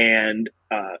 and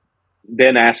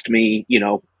Ben asked me,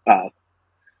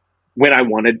 when I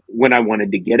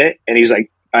wanted to get it, and he's like,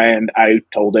 and I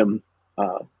told him,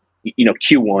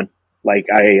 Q1. Like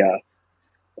I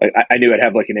knew I'd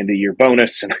have like an end of year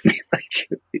bonus, and like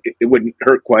it wouldn't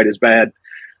hurt quite as bad.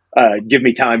 Give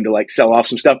me time to like sell off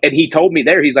some stuff. And he told me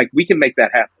he's like, we can make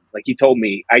that happen. Like he told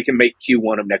me I can make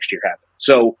Q1 of next year happen.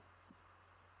 So,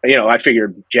 I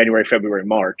figured January, February,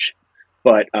 March,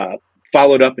 but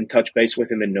followed up and touched base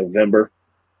with him in November,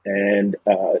 and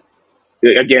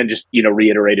again, just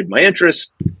reiterated my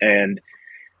interest and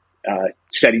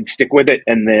said he'd stick with it.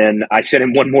 And then I sent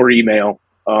him one more email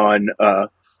on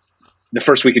the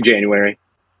first week of January,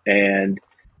 and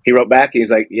he wrote back.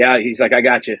 He's like, I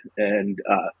got you. And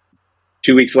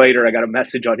 2 weeks later, I got a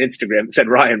message on Instagram that said,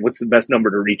 Ryan, what's the best number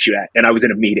to reach you at? And I was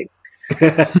in a meeting.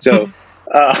 So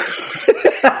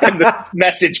and the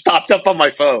message popped up on my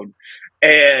phone,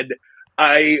 and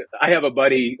I have a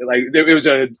buddy, like it was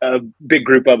a big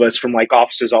group of us from like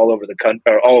offices all over the country,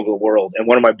 or all over the world. And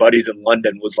one of my buddies in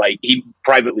London was like, he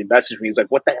privately messaged me. He was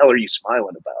like, what the hell are you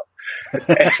smiling about?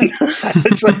 And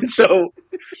it's like, so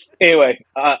anyway,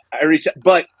 I reached out,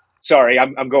 but sorry,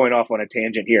 I'm going off on a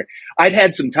tangent here. I'd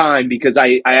had some time because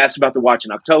I asked about the watch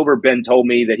in October. Ben told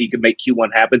me that he could make Q1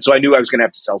 happen. So I knew I was going to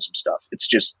have to sell some stuff. It's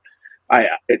just, I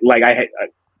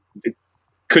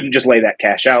couldn't just lay that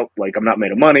cash out. Like, I'm not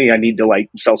made of money. I need to like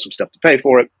sell some stuff to pay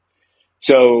for it.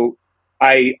 So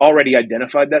I already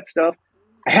identified that stuff.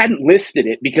 I hadn't listed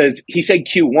it because he said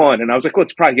Q1, and I was like, well,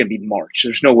 it's probably going to be March.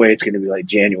 There's no way it's going to be like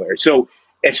January. So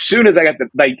as soon as I got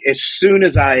as soon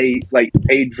as I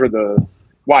paid for the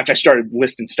watch, I started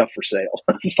listing stuff for sale.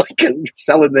 I was like, I'm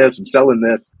selling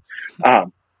this.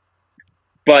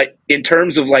 But in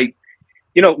terms of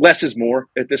less is more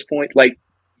at this point. When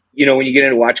you get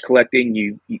into watch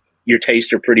collecting, your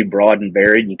tastes are pretty broad and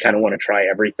varied, and you kind of want to try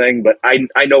everything. But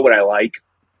I know what I like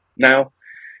now,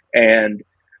 and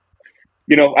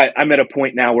I'm at a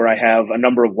point now where I have a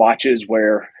number of watches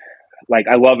where,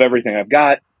 I love everything I've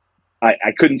got.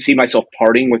 I couldn't see myself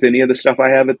parting with any of the stuff I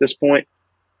have at this point,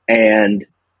 and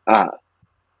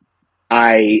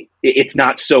it's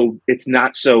not so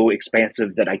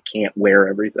expansive that I can't wear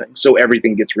everything. So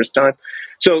everything gets wrist time.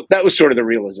 So that was sort of the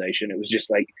realization. It was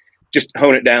just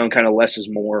hone it down, kind of less is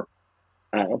more.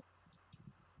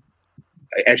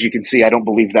 As you can see, I don't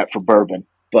believe that for bourbon,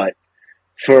 but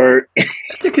for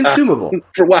it's a consumable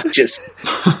for watches.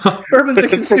 Bourbon's a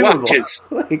consumable. For watches.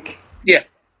 Yeah.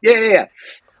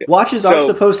 Watches are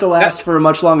supposed to last for a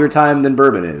much longer time than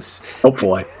bourbon is.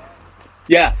 Hopefully.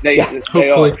 Yeah, they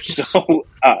are. So,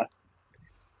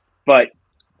 but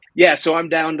yeah, so I'm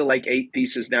down to 8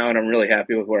 pieces now, and I'm really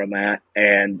happy with where I'm at.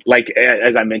 And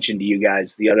as I mentioned to you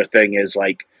guys, the other thing is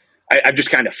I've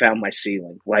just kind of found my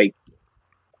ceiling.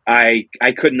 I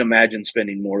couldn't imagine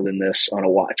spending more than this on a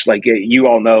watch. You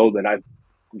all know that I've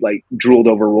drooled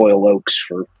over Royal Oaks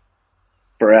for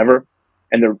forever,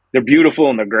 and they're beautiful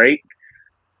and they're great.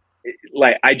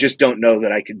 I just don't know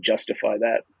that I could justify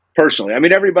that personally. I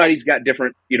mean, everybody's got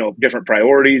different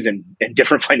priorities and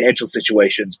different financial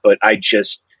situations, but I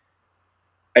just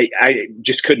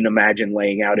couldn't imagine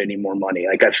laying out any more money.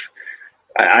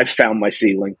 I've found my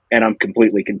ceiling, and I'm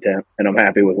completely content, and I'm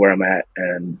happy with where I'm at,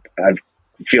 and I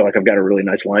feel like I've got a really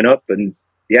nice lineup. And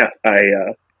yeah,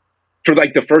 for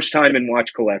the first time in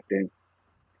watch collecting,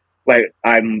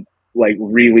 I'm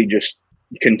really just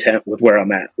content with where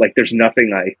I'm at. There's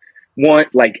nothing I want.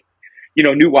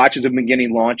 New watches have been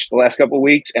getting launched the last couple of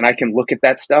weeks, and I can look at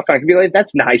that stuff and I can be like,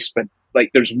 that's nice, but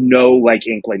there's no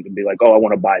inkling to be I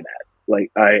want to buy that.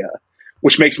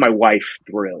 Which makes my wife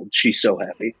thrilled. She's so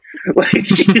happy.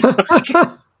 She's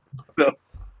so.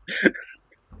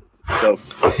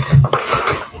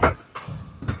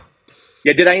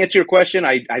 Yeah, did I answer your question?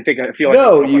 I feel like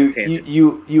no.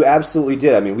 You absolutely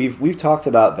did. I mean, we've talked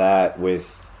about that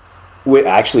with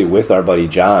our buddy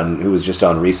John, who was just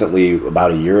on recently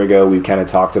about a year ago. We've kind of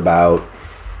talked about,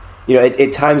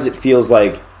 at times it feels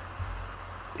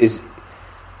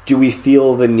do we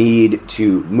feel the need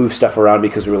to move stuff around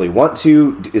because we really want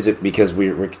to? Is it because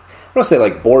we're I don't want to say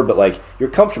bored, but you're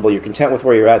comfortable, you're content with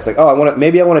where you're at. It's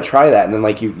maybe I want to try that, and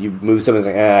then you move something,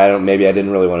 it's maybe I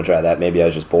didn't really want to try that. Maybe I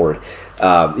was just bored.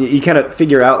 You kind of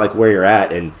figure out where you're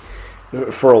at, and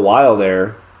for a while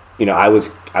there, I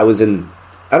was in.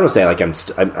 I don't say I'm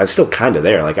still kind of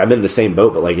there. I'm in the same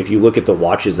boat, but if you look at the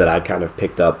watches that I've kind of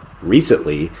picked up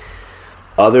recently,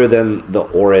 other than the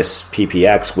Oris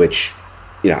PPX, which,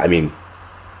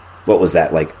 what was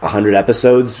that, 100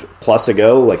 episodes plus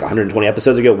ago, 120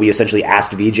 episodes ago, we essentially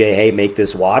asked VJ, hey, make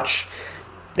this watch.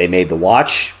 They made the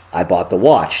watch. I bought the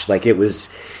watch. It was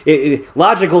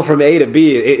logical from A to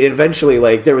B. It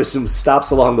eventually, there was some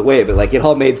stops along the way, but it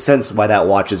all made sense why that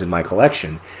watch is in my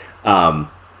collection.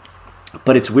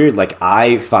 But it's weird.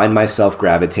 I find myself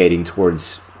gravitating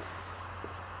towards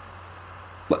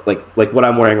what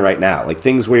I'm wearing right now.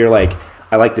 Things where you're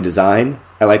I like the design,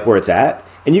 I like where it's at,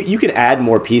 and you can add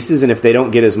more pieces. And if they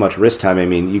don't get as much wrist time, I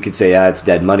mean, you could say, it's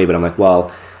dead money. But I'm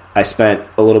well, I spent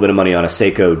a little bit of money on a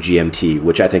Seiko GMT,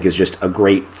 which I think is just a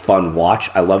great, fun watch.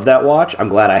 I love that watch. I'm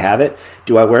glad I have it.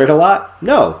 Do I wear it a lot?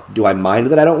 No. Do I mind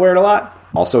that I don't wear it a lot?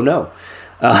 Also, no.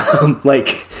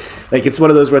 It's one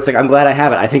of those where it's I'm glad I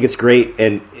have it. I think it's great,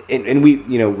 and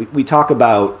we talk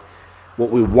about what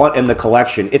we want in the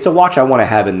collection. It's a watch I want to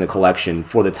have in the collection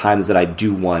for the times that I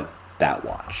do want that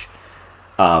watch.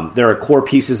 There are core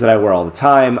pieces that I wear all the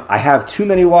time. I have too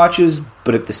many watches,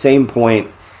 but at the same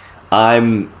point,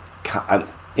 I'm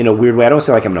in a weird way. I don't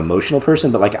say I'm an emotional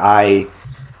person, but I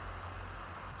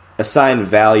assign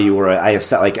value, or I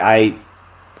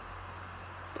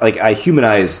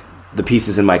humanize the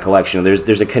pieces in my collection.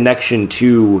 There's a connection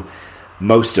to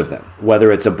most of them,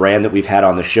 whether it's a brand that we've had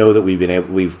on the show that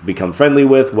we've become friendly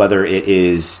with, whether it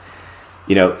is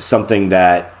something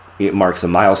that marks a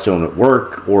milestone at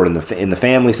work or in the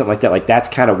family, something like that. That's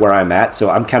kind of where I'm at. So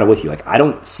I'm kind of with you. I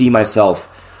don't see myself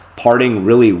parting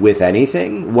really with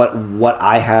anything. What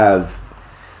I have,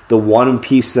 the one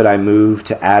piece that I moved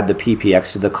to add the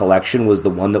PPX to the collection was the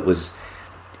one that was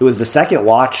the second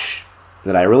watch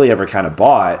that I really ever kind of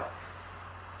bought.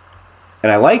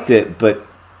 and I liked it, but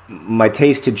my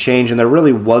taste had changed, and there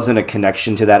really wasn't a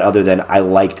connection to that other than I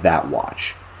liked that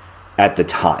watch at the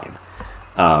time.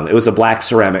 It was a black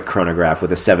ceramic chronograph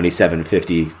with a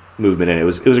 7750 movement in it. It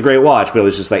was a great watch, but it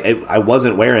was just like I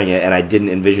wasn't wearing it, and I didn't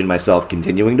envision myself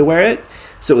continuing to wear it.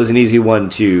 So it was an easy one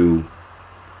to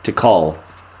call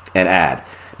and add.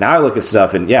 Now I look at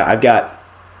stuff, and yeah, I've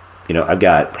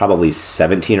got probably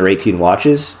 17 or 18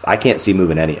 watches. I can't see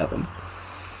moving any of them.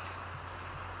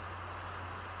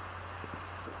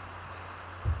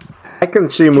 I can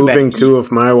see moving two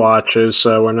of my watches.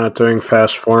 We're not doing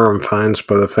fast forum finds,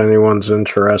 but if anyone's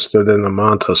interested in the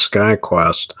Manta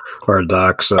SkyQuest or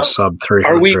Doc's sub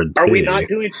 300, are we not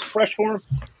doing fresh form?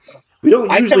 We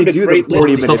don't usually do the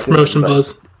 40-minute self-promotion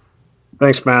buzz.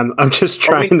 Thanks, man. I'm just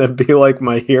trying to be like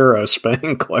my hero,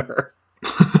 Spangler.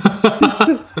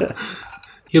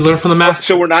 You learn from the master.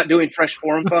 So we're not doing fresh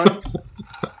forum funds?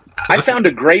 I found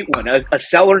a great one. A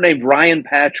seller named Ryan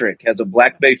Patrick has a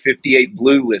Black Bay 58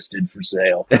 Blue listed for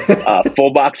sale.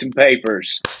 Full box and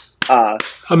papers.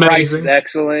 Amazing. Price is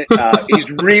excellent. He's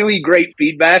really great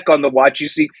feedback on the Watch You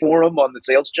Seek forum on the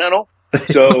sales channel.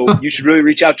 So you should really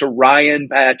reach out to Ryan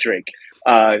Patrick.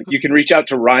 You can reach out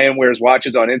to Ryan Wears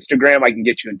Watches on Instagram. I can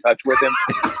get you in touch with him.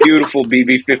 Beautiful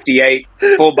BB58,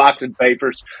 full box and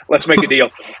papers. Let's make a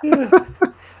deal.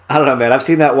 I don't know, man. I've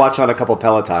seen that watch on a couple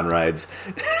Peloton rides.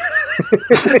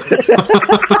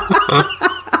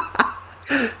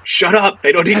 Shut up!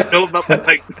 They don't even know about that.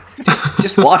 Like,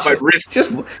 just watch my it. wrist.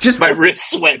 Just my wrist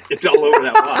sweat. It's all over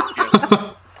that watch. You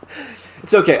know?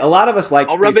 It's okay. A lot of us like.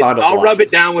 I'll rub it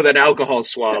down with an alcohol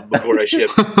swab before I ship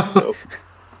it. So.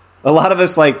 A lot of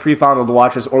us like pre-fondled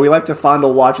watches, or we like to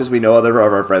fondle watches we know other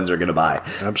of our friends are going to buy.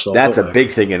 Absolutely, that's a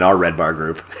big thing in our Red Bar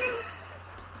group.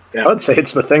 Yeah. I would say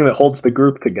it's the thing that holds the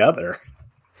group together.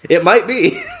 It might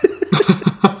be.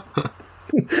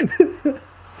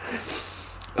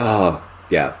 Oh,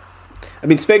 yeah. I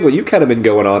mean, Spangler, you've kind of been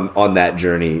going on that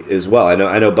journey as well. I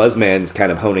know Buzzman's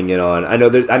kind of honing in on. I know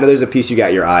there's a piece you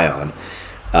got your eye on.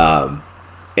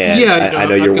 And yeah, I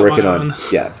know you're working on.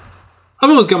 Yeah, I've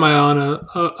always got my eye on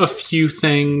a few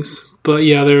things. But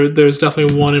yeah, there's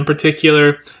definitely one in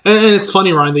particular. And it's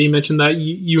funny, Ryan, that you mentioned that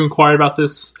you inquired about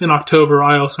this in October.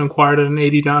 I also inquired at an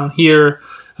 80 down here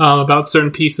about certain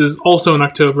pieces also in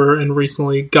October, and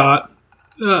recently got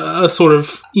a sort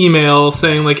of email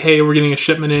saying like, hey, we're getting a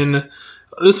shipment in.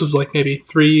 This was like maybe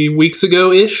 3 weeks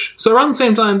ago-ish. So around the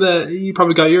same time that you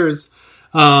probably got yours.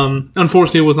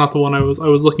 Unfortunately, it was not the one I was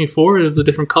looking for. It was a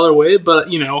different colorway, but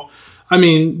I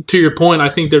mean, to your point, I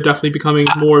think they're definitely becoming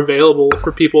more available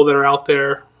for people that are out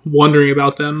there wondering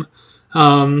about them.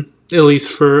 At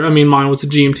least mine was a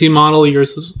GMT model.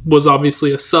 Yours was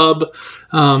obviously a sub.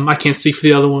 I can't speak for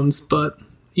the other ones, but,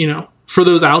 for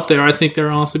those out there, I think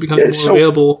they're honestly becoming more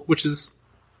available, which is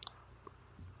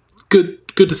good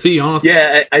to see, honestly.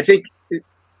 Yeah, I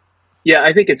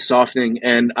think it's softening.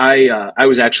 And I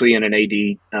was actually in an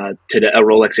AD today, a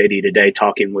Rolex AD today,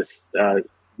 talking with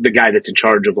the guy that's in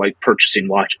charge of like purchasing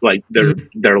watch, like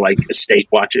they're like estate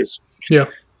watches. Yeah.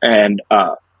 And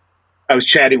I was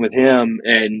chatting with him,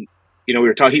 and we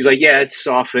were talking. He's like, "Yeah, it's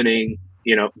softening,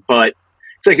 but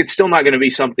it's like it's still not going to be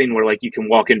something where like you can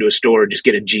walk into a store and just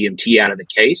get a GMT out of the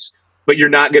case, but you're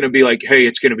not going to be like, hey,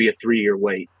 it's going to be a 3-year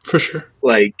wait for sure.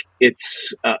 Like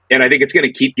it's, and I think it's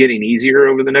going to keep getting easier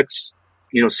over the next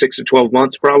 6 to 12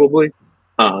 months probably,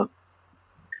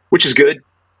 which is good.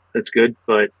 That's good,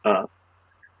 but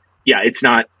yeah, it's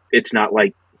not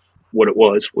like what it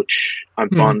was, which I'm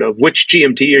fond of. Which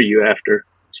GMT are you after,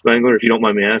 Spangler, if you don't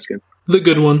mind me asking? The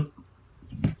good one.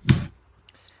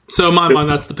 So mine,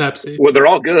 that's the Pepsi. Well, they're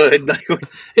all good.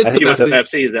 It's the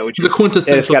Pepsi. Is that what you? The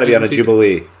quintessential. And it's got to be on a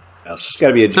Jubilee. Yes. It's got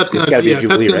to be a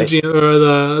Jubilee, Pepsi right?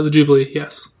 Or the Jubilee,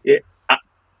 yes. Yeah,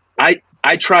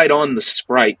 I tried on the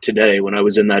Sprite today when I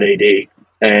was in that AD,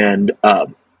 and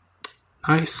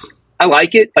nice. I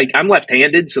like it. Like I'm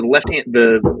left-handed, so the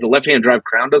left-hand drive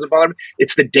crown doesn't bother me.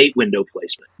 It's the date window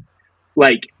placement.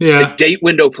 Like the date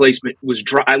window placement was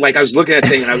dry. Like I was looking at the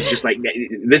thing and I was just like,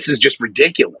 this is just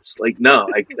ridiculous. Like, no,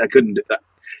 I couldn't do that.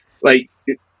 Like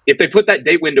if they put that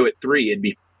date window at 3, it'd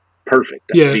be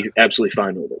perfect. I'd be absolutely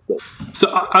fine with it. But. So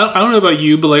I don't know about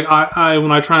you, but like I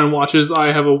when I try on watches,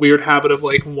 I have a weird habit of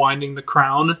like winding the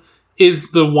crown.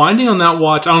 Is the winding on that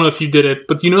watch, I don't know if you did it,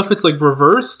 but do you know if it's like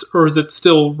reversed or is it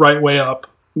still right way up?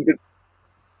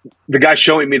 The guy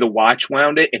showing me the watch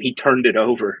wound it and he turned it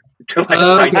over to like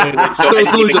okay. So I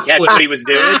didn't even catch what he was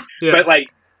doing. Yeah. But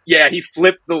like, yeah, he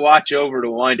flipped the watch over to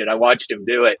wind it. I watched him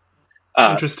do it.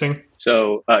 Interesting.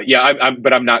 So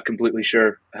I'm not completely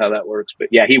sure how that works. But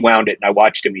yeah, he wound it and I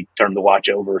watched him. He turned the watch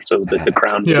over so that the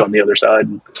crown was on the other side.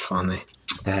 Funny.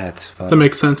 That's fun. That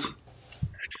makes sense.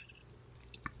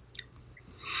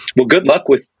 Well, good luck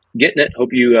with getting it.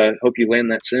 Hope you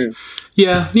land that soon.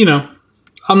 Yeah, you know,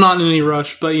 I'm not in any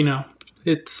rush, but you know,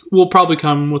 will probably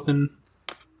come within,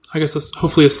 I guess,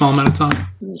 hopefully a small amount of time.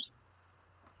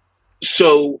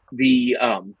 So the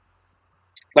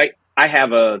like I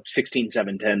have a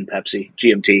 16710 Pepsi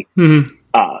GMT. Mm-hmm.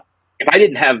 If I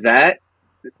didn't have that,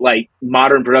 like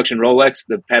modern production Rolex,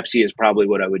 the Pepsi is probably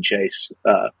what I would chase.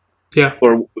 Yeah,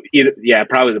 or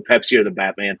probably the Pepsi or the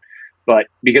Batman. But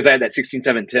because I had that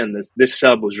 16710, this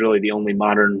sub was really the only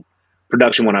modern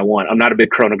production one I want. I'm not a big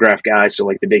chronograph guy, so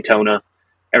like the Daytona,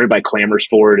 everybody clamors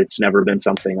for it. It's never been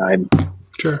something I'm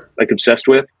like obsessed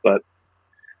with. But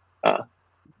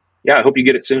yeah, I hope you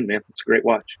get it soon, man. It's a great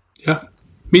watch. Yeah,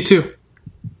 me too.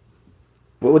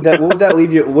 What would that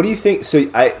leave you? What do you think? So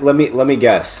let me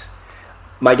guess.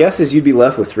 My guess is you'd be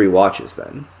left with 3 watches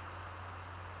then.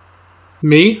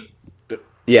 Me?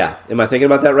 Yeah. Am I thinking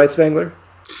about that right, Spangler?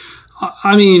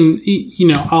 I mean, you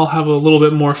know, I'll have a little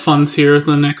bit more funds here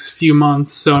the next few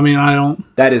months. So, I mean, I don't...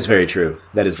 That is very true.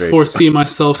 That is very foresee true.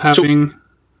 myself having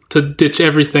to ditch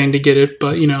everything to get it.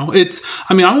 But, you know,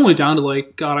 I'm only down to I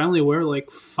only wear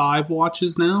 5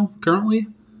 watches now currently.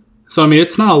 So, I mean,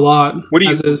 it's not a lot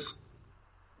as is.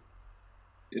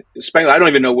 Spangler, I don't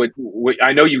even know what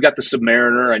I know. You've got the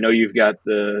Submariner. I know you've got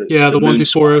the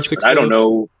 12406. I don't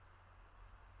know.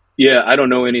 Yeah, I don't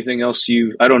know anything else.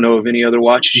 I don't know of any other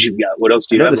watches you've got. What else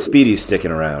do you have? The Speedy's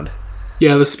sticking around.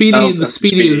 Yeah, the Speedy. The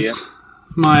Speedy is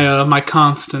my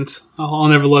constant. I'll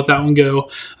never let that one go.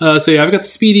 So yeah, I've got the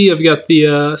Speedy. I've got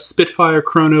the Spitfire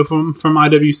Chrono from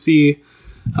IWC.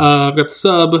 I've got the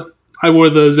Sub. I wore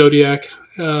the Zodiac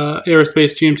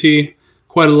Aerospace GMT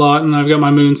quite a lot, and I've got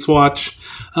my Moon Swatch.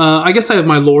 I guess I have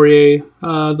my Laurier,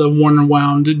 the Warner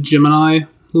Wound Gemini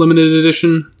limited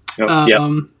edition.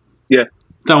 Yeah.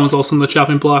 That one's also in the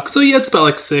chopping block. So yeah, it's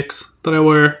about 6 that I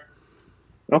wear.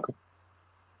 Okay.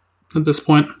 At this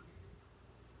point.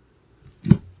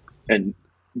 And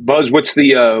Buzz, what's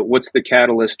the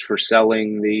catalyst for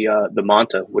selling the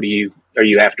Manta? Are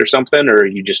you after something, or are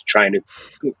you just trying to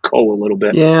cull a little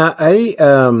bit? Yeah,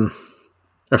 a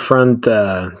friend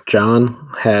John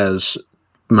has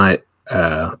my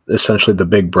essentially the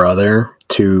big brother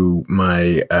to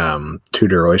my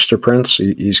Tudor Oyster Prince.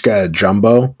 He's got a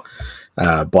jumbo.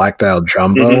 Black dial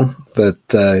jumbo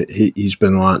that he's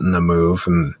been wanting to move,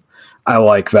 and I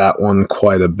like that one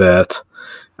quite a bit.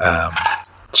 But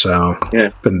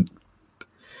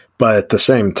at the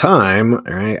same time,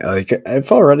 right? Like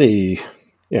I've already,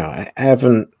 I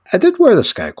did wear the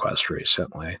SkyQuest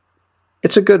recently.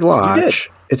 It's a good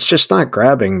watch. It's just not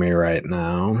grabbing me right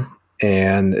now.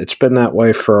 And it's been that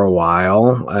way for a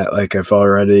while. I've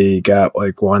already got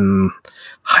one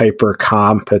hyper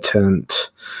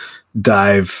competent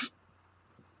dive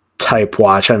type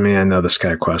watch. I mean, I know the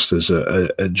SkyQuest is a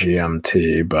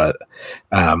GMT, but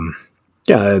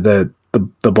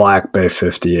the Black Bay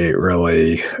 58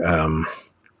 really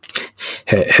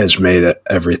has made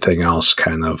everything else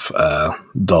kind of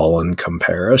dull in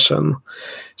comparison.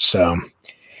 So,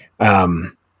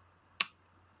 and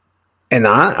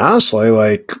honestly,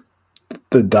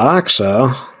 the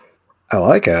Doxa, I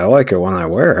like it. I like it when I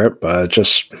wear it, but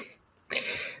just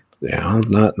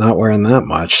not wearing that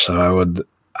much. So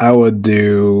I would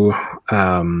do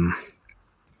the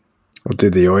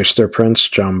Oyster Prince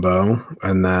Jumbo,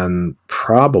 and then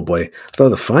probably, though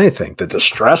the funny thing, the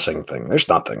distressing thing, there's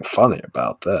nothing funny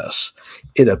about this.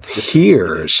 It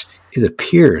appears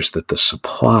that the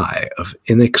supply of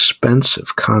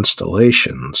inexpensive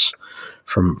constellations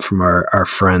from our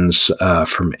friends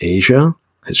from Asia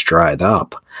has dried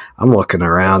up. I'm looking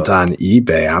around on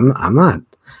eBay.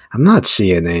 I'm not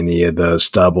seeing any of those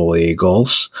double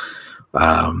eagles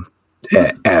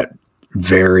at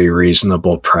very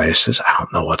reasonable prices. I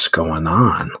don't know what's going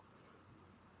on.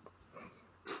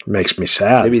 Makes me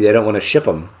sad. Maybe they don't want to ship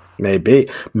them. Maybe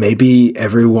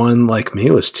everyone like me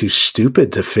was too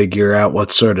stupid to figure out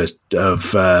what sort of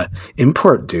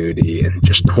import duty, and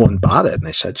just no one bought it. And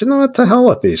they said, what the hell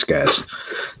with these guys?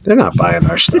 They're not buying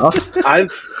our stuff.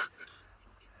 I've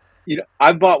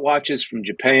bought watches from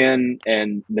Japan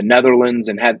and the Netherlands,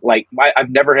 and had I've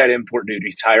never had import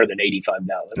duties higher than $85.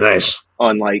 Nice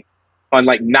on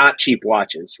not cheap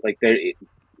watches.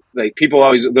 People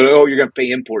always, you're going to pay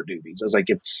import duties. I was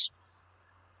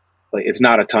it's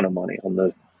not a ton of money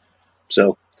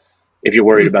so if you're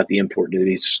worried about the import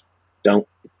duties, don't.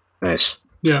 Nice.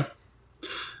 Yeah.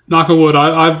 Knock on wood.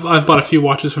 I've bought a few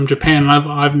watches from Japan, and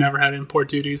I've never had import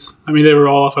duties. I mean, they were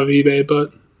all off of eBay,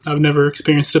 but I've never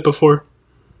experienced it before.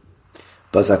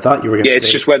 Buzz, I thought you were going to Yeah, say...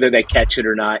 it's just whether they catch it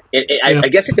or not. Yeah. I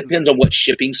guess it depends on what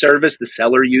shipping service the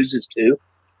seller uses too,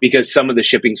 because some of the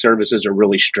shipping services are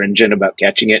really stringent about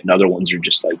catching it, and other ones are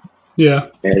just like, Yeah.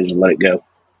 just let it go.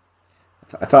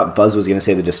 I thought Buzz was going to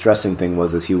say the distressing thing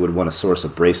was he would want to source a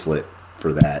bracelet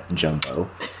for that jumbo.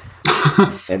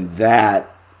 And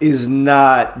that's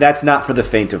not for the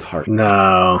faint of heart.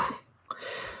 No.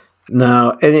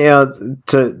 And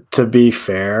to be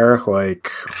fair, like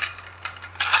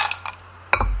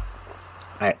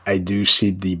I do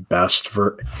see the best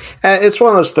it's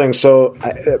one of those things. So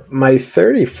my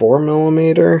 34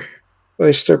 millimeter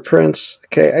oyster prints.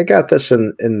 Okay, I got this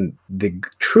in the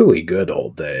truly good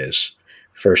old days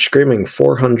for screaming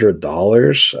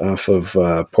 $400 off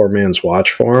of Poor Man's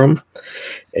Watch Forum,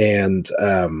 and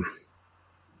I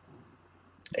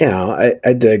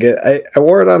dig it. I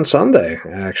wore it on Sunday.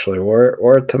 Actually,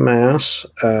 wore it to mass.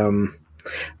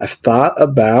 I've thought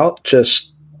about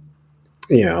just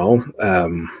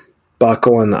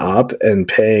buckling up and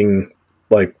paying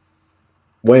like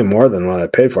way more than what I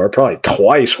paid for it. Probably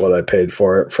twice what I paid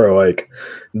for it for like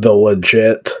the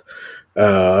legit,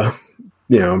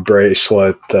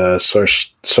 bracelet sourced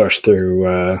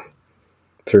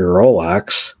through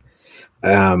Rolex.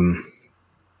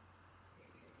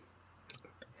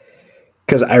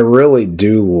 Because I really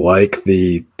do like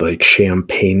the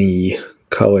champagne-y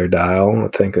color dial. I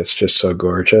think it's just so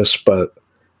gorgeous, but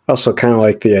also kind of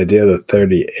like the idea of the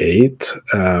 38.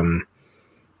 The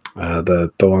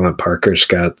one that Parker's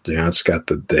got, it's got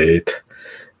the date.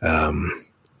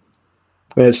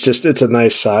 It's a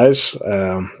nice size.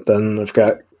 Then I've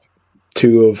got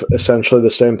two of essentially the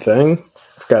same thing.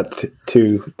 I've got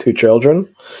two children,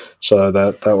 so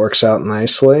that works out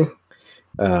nicely.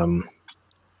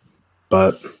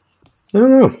 But I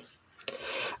don't know.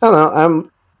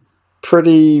 I'm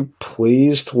pretty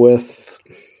pleased with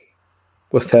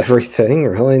everything.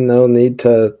 Really, no need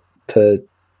to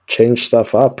change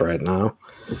stuff up right now.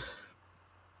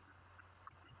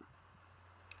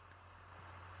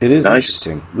 It is Nice.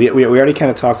 interesting. We already kind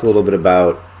of talked a little bit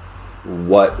about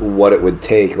what it would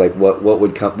take, like what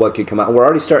could come out. We're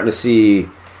already starting to see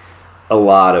a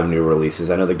lot of new releases.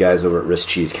 I know the guys over at Wrist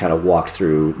Cheese kind of walked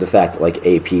through the fact that like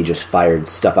AP just fired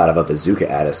stuff out of a bazooka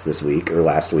at us this week or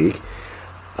last week.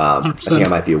 I think I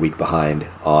might be a week behind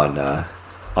on the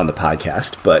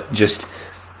podcast, but just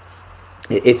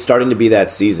it's starting to be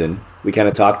that season. We kind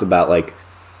of talked about like,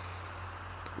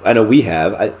 I know we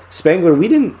have Spangler. We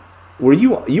didn't. Were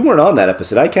you weren't on that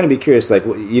episode? I'd kind of be curious. Like,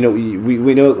 we know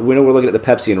we're looking at the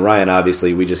Pepsi and Ryan.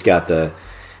 Obviously, we just got the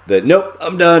nope,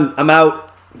 I'm done, I'm out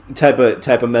type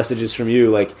of messages from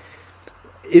you. Like,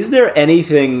 is there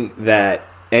anything that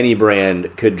any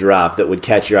brand could drop that would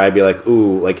catch your eye? Be like,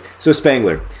 ooh, like, so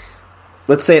Spangler.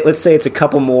 Let's say it's a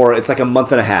couple more. It's like a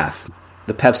month and a half.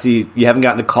 The Pepsi, you haven't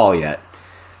gotten the call yet.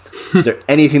 Is there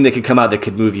anything that could come out that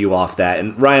could move you off that?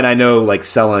 And Ryan, I know like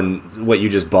selling what you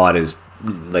just bought is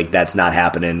like that's not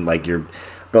happening. Like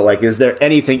but like, is there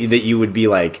anything that you would be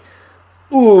like,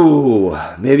 ooh,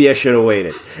 maybe I should have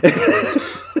waited?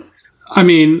 I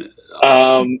mean,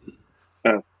 go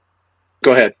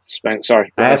ahead, Spank.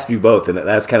 Sorry, I asked you both, and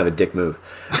that's kind of a dick move.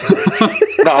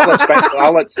 No,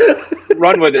 I'll let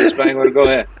run with it, Spangler. Go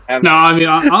ahead. no, I mean,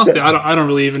 honestly, I don't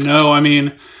really even know. I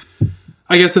mean,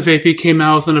 I guess if AP came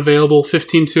out with an available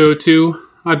 15202,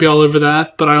 I'd be all over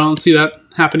that, but I don't see that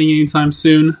happening anytime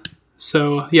soon.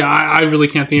 So, yeah, I really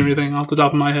can't think of anything off the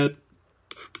top of my head.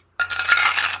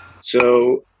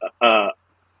 So,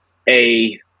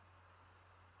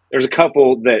 there's a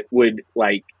couple that would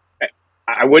like,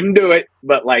 I wouldn't do it,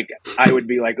 but like, I would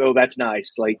be like, oh, that's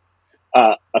nice. Like,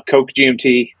 a Coke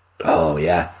GMT. Oh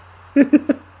yeah.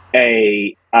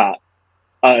 a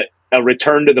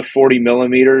return to the 40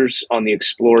 millimeters on the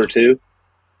Explorer 2,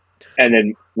 and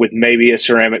then with maybe a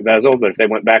ceramic bezel. But if they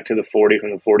went back to the 40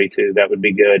 from the 42, that would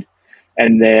be good.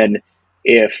 And then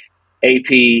if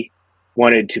AP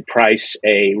wanted to price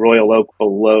a Royal Oak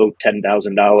below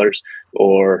 $10,000,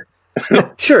 or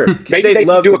Sure, maybe they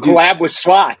could do a collab with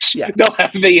Swatch. Yeah. They'll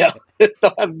have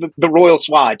the Royal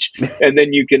Swatch, and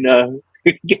then you can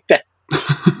get that.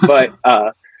 But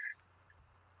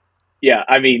yeah,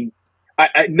 I mean,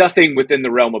 I nothing within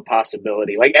the realm of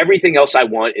possibility. Like everything else I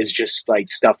want is just like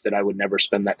stuff that I would never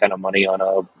spend that kind of money on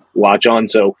a watch on.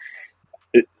 So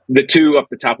the two up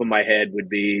the top of my head would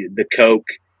be the Coke.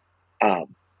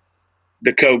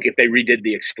 The Coke, if they redid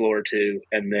the Explorer 2,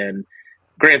 and then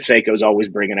Grand Seiko's always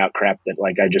bringing out crap that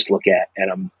like I just look at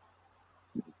and I'm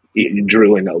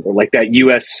drooling over. Like that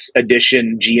US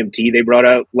edition GMT they brought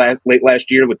out late last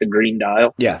year with the green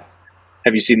dial. Yeah.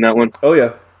 Have you seen that one? Oh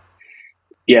yeah.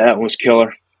 Yeah, that one was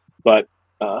killer. But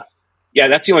yeah,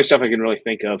 that's the only stuff I can really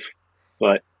think of.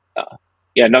 But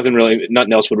yeah, nothing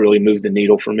else would really move the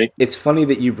needle for me. It's funny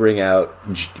that you bring out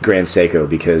Grand Seiko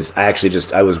because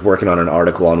I was working on an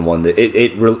article on one that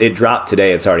it dropped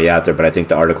today. It's already out there, but I think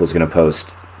the article is going to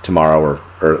post tomorrow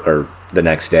or the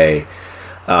next day.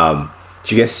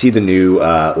 Did you guys see the new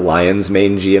Lion's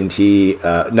Mane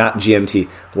GMT? Not GMT,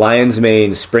 Lion's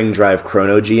Mane Spring Drive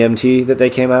Chrono GMT that they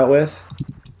came out with?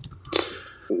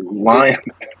 Lion.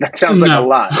 That sounds like a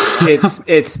lot.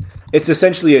 It's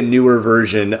essentially a newer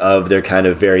version of their kind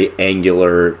of very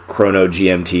angular Chrono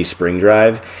GMT Spring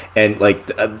Drive, and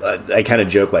like I kind of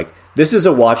joke like this is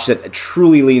a watch that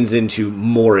truly leans into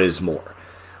more is more.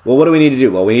 Well, what do we need to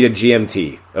do? Well, we need a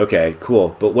GMT. Okay,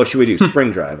 cool. But what should we do? Spring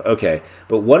Drive. Okay.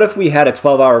 But what if we had a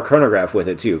 12-hour chronograph with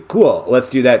it too? Cool. Let's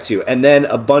do that too. And then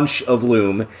a bunch of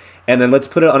lume, and then let's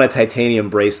put it on a titanium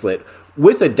bracelet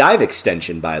with a dive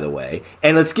extension, by the way,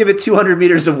 and let's give it 200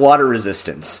 meters of water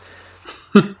resistance.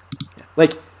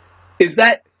 Like, is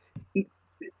that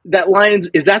Lions?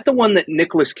 Is that the one that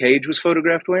Nicolas Cage was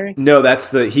photographed wearing? No,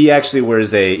 that's he actually wears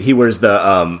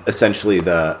the essentially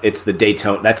it's the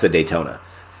Daytona. That's the Daytona.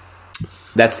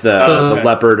 That's the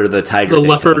leopard or the tiger. The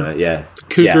Daytona. leopard, yeah,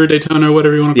 cougar Daytona,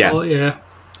 whatever you want to call it. Yeah.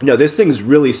 No, this thing's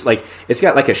really like it's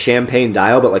got like a champagne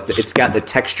dial, but like it's got the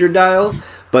textured dial,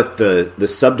 but the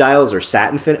sub dials are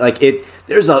satin fin. Like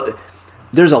there's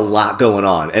a lot going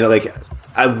on, and like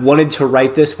I wanted to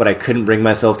write this, but I couldn't bring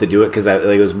myself to do it because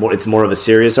it's more of a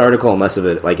serious article, and less of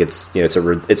it like it's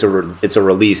a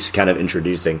release kind of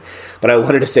introducing. But I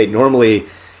wanted to say normally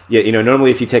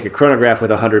if you take a chronograph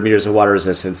with 100 meters of water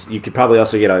resistance, you could probably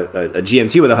also get a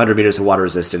GMT with 100 meters of water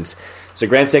resistance. So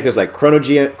Grand Seiko is like Chrono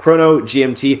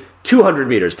GMT, 200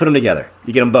 meters. Put them together.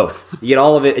 You get them both. You get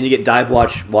all of it, and you get dive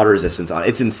watch water resistance on it.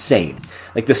 It's insane.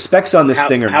 Like the specs on this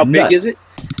thing are how nuts. big is it?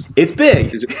 It's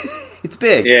big. It's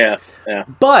big. Yeah.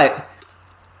 But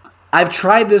I've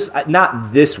tried this,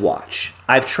 not this watch.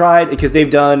 I've tried, because they've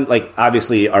done, like,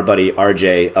 obviously our buddy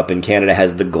RJ up in Canada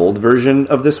has the gold version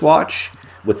of this watch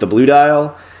with the blue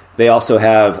dial. They also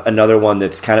have another one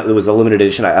that's it was a limited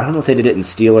edition. I don't know if they did it in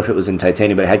steel or if it was in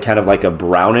titanium, but it had kind of like a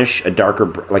brownish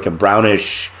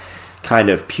kind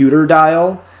of pewter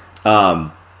dial.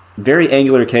 Very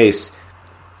angular case.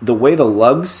 The way the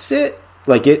lugs sit,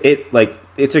 like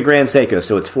it's a Grand Seiko,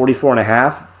 so it's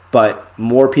 44.5, but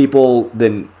more people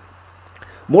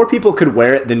could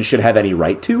wear it than should have any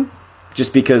right to,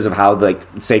 just because of how like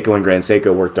Seiko and Grand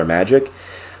Seiko work their magic.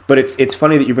 But it's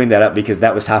funny that you bring that up because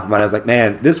that was top of mind. I was like,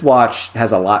 man, this watch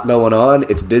has a lot going on.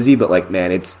 It's busy, but like,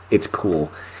 man, it's cool.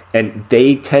 And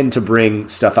they tend to bring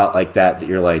stuff out like that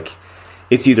you're like,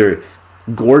 it's either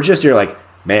gorgeous or you're like,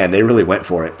 man, they really went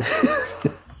for it.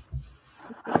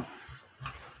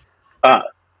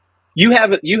 You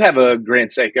have a Grand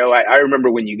Seiko. I remember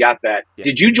when you got that. Yeah.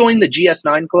 Did you join the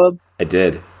GS9 club? I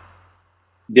did.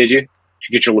 Did you? Did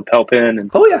you get your lapel pin?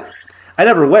 Oh yeah. I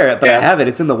never wear it, but I have it.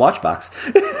 It's in the watch box.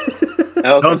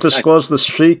 Okay. Don't disclose the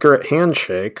secret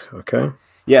handshake, okay?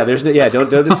 Yeah, don't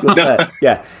disclose that.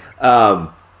 Yeah.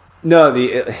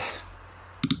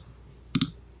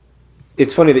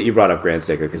 It's funny that you brought up Grand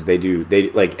Seiko because they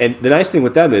and the nice thing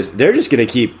with them is they're just going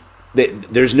to keep.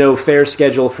 There's no fair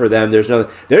schedule for them. They're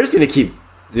just going to keep.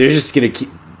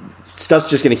 Stuff's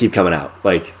just going to keep coming out.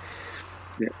 Like,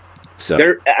 so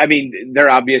they're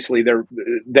obviously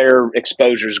their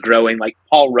exposure's growing. Like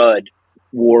Paul Rudd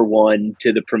wore one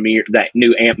to the premiere, that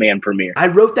new Ant-Man premiere. I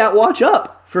wrote that watch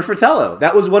up for Fratello.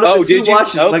 That was one of the two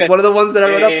watches. Okay. Like one of the ones that I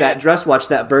wrote up. That dress watch,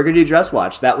 that burgundy dress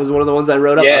watch. That was one of the ones I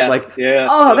wrote up. I was like,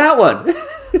 that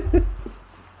one.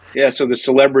 Yeah, so the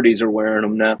celebrities are wearing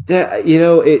them now. Yeah,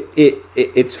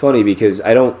 it's funny because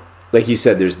I don't, like you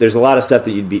said, there's a lot of stuff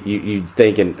that you'd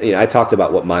think, and I talked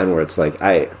about what mine were. It's like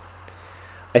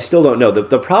I still don't know.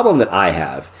 The problem that I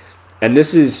have, and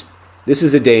this is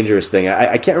a dangerous thing.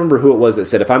 I can't remember who it was that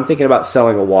said if I'm thinking about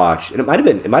selling a watch, and it might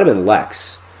have been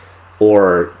Lex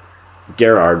or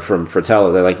Gerard from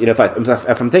Fratello. They're like,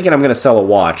 if I'm thinking I'm going to sell a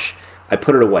watch, I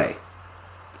put it away,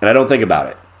 and I don't think about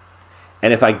it.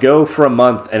 And if I go for a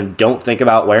month and don't think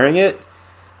about wearing it,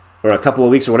 or a couple of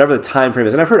weeks, or whatever the time frame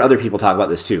is, and I've heard other people talk about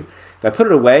this too. If I put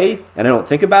it away and I don't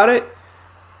think about it,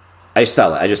 I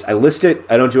sell it. I list it.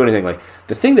 I don't do anything. Like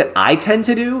the thing that I tend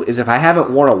to do is if I haven't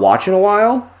worn a watch in a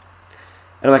while,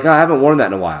 and I'm like, I haven't worn that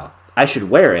in a while, I should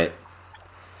wear it.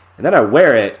 And then I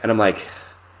wear it, and I'm like,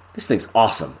 this thing's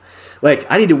awesome. Like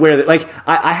I need to wear that. Like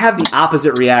I have the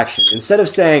opposite reaction. Instead of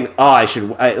saying, oh,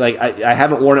 I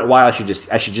haven't worn it in a while, I should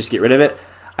just get rid of it.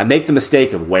 I make the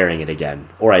mistake of wearing it again,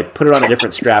 or I put it on a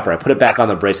different strap, or I put it back on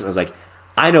the bracelet. And I was like,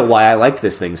 I know why I liked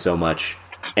this thing so much,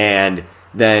 and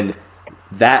then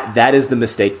that is the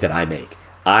mistake that I make.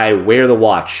 I wear the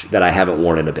watch that I haven't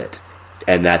worn in a bit,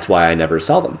 and that's why I never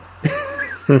sell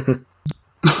them.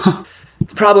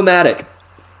 It's problematic.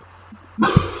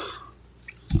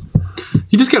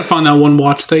 You just gotta find that one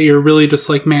watch that you're really just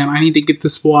like, man, I need to get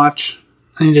this watch.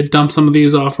 I need to dump some of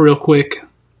these off real quick,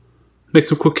 make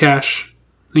some quick cash,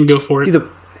 and go for it. See,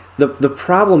 the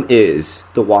problem is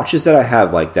the watches that I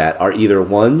have like that are either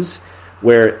ones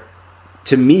where,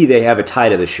 to me, they have a tie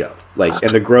to the show, like,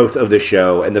 and the growth of the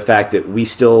show, and the fact that we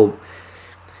still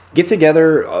get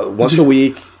together once a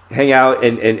week, hang out,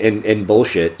 and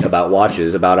bullshit about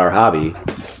watches, about our hobby.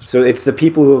 So it's the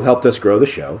people who have helped us grow the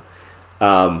show,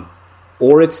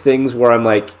 or it's things where I'm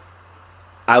like,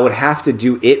 I would have to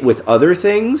do it with other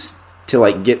things to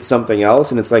like get something else,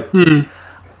 and it's like,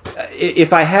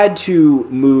 if I had to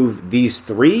move these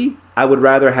three, I would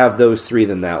rather have those three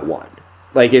than that one.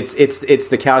 Like it's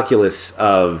the calculus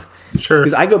of, Sure.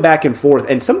 Because I go back and forth,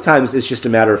 and sometimes it's just a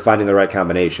matter of finding the right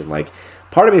combination. Like,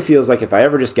 part of me feels like if I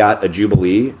ever just got a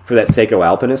Jubilee for that Seiko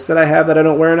Alpinist that I have that I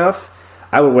don't wear enough,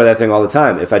 I would wear that thing all the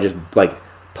time. If I just like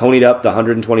ponied up the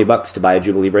 $120 to buy a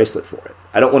Jubilee bracelet for it,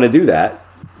 I don't want to do that,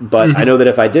 but I know that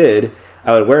if I did,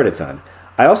 I would wear it a ton.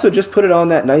 I also just put it on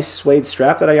that nice suede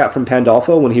strap that I got from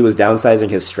Pandolfo when he was downsizing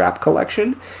his strap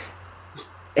collection,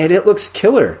 and it looks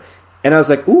killer. And I was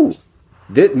like, ooh,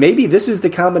 maybe this is the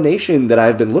combination that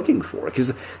I've been looking for.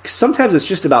 Because sometimes it's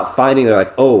just about finding, they're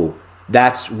like, oh,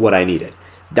 that's what I needed.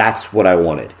 That's what I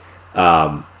wanted.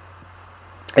 And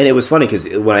it was funny because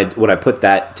when I put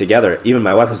that together, even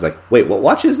my wife was like, wait, what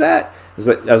watch is that?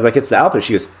 I was like, it's the Alpha.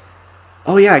 She goes,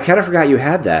 oh yeah, I kind of forgot you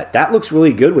had that. That looks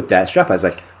really good with that strap. I was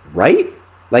like, right?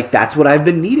 Like, that's what I've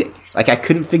been needing. Like, I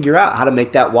couldn't figure out how to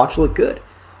make that watch look good.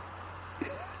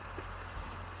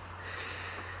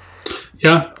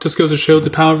 Yeah, just goes to show the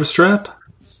power of a strap.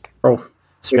 Oh,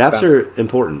 Straps are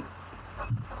important.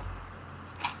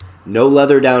 No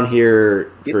leather down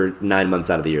here for 9 months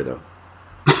out of the year, though.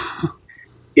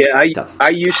 Yeah, Tough. I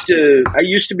used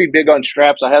to be big on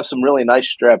straps. I have some really nice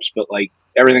straps, but like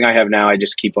everything I have now, I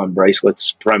just keep on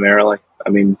bracelets primarily. I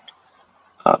mean,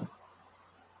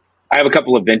 I have a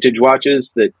couple of vintage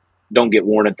watches that don't get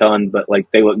worn a ton, but like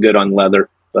they look good on leather.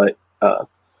 But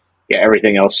yeah,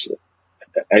 everything else,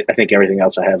 I think everything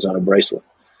else I have is on a bracelet,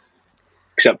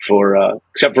 except for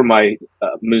my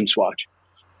moon swatch.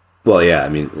 Well, yeah, I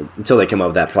mean, until they come up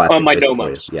with that plastic. Oh, my bracelet for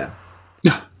Nomos. you.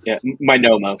 Yeah. Yeah, my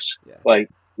Nomos, Yeah. like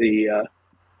the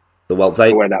I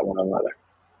Weltzite. wear that one on leather.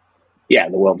 Yeah,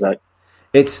 the Weltzite,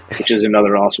 It's which is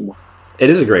another awesome one. It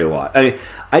is a great watch. I mean,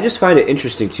 I just find it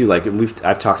interesting too. Like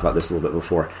I've talked about this a little bit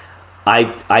before.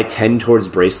 I tend towards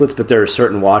bracelets, but there are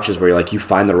certain watches where you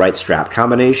find the right strap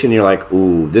combination. And you're like,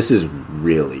 ooh, this is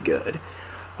really good.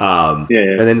 Yeah.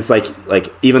 And then it's like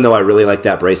even though I really like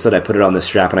that bracelet, I put it on the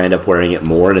strap and I end up wearing it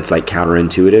more, and it's like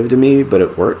counterintuitive to me, but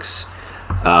it works.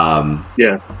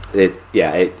 Yeah.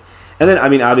 And then I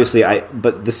mean, obviously,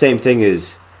 but the same thing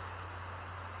is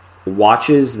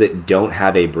watches that don't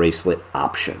have a bracelet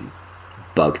option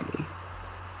bug me.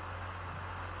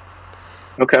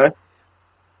 Okay.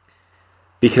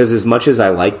 Because as much as I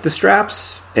like the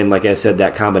straps, and like I said,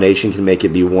 that combination can make it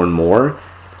be worn more,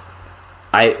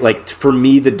 for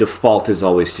me, the default is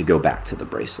always to go back to the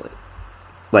bracelet.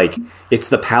 Like, it's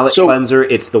the palette cleanser,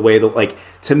 it's the way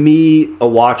to me, a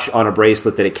watch on a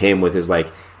bracelet that it came with is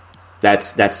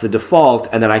that's the default,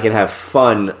 and then I can have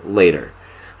fun later.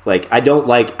 Like, I don't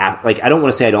want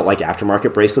to say I don't like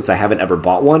aftermarket bracelets. I haven't ever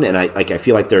bought one, and I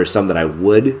feel like there are some that I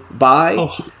would buy.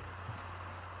 Oh.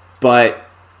 But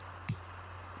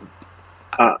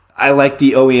I like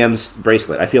the OEM's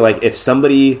bracelet. I feel like if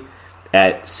somebody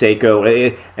at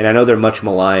Seiko, and I know they're much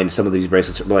maligned, some of these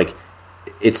bracelets, but like,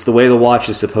 it's the way the watch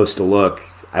is supposed to look.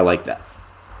 I like that.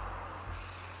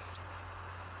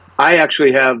 I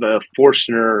actually have a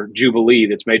Forstner Jubilee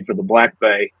that's made for the Black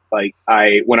Bay. Like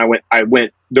I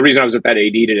went. The reason I was at that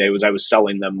AD today was I was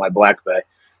selling them my Black Bay,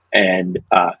 and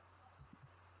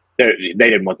they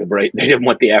didn't want they didn't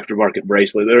want the aftermarket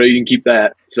bracelet. They're, you can keep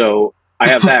that. So I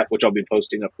have that, which I'll be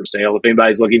posting up for sale. If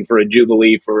anybody's looking for a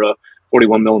Jubilee for a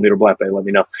 41 millimeter Black Bay, let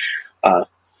me know.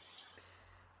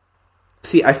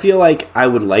 See, I feel like I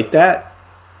would like that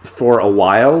for a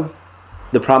while.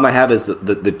 The problem I have is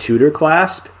the Tudor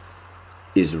clasp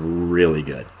is really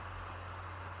good.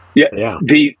 Yeah.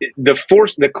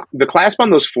 The clasp on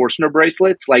those Forstner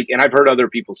bracelets, and I've heard other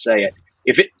people say it.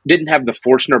 If it didn't have the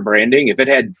Forstner branding, if it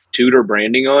had Tudor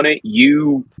branding on it,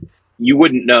 you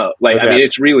wouldn't know. Okay. I mean,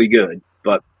 it's really good,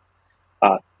 but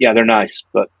yeah, they're nice.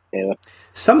 But yeah.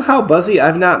 Somehow, Buzzy,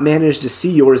 I've not managed to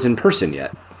see yours in person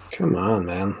yet. come on,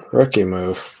 man. Rookie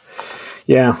move.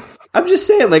 Yeah, I'm just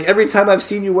saying, like, every time I've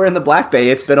seen you wearing the Black Bay,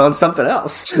 it's been on something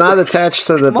else. It's not attached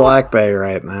to the Black Bay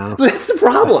right now. That's the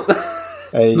problem.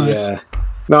 Nice.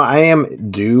 No, I am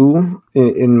due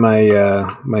in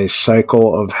my my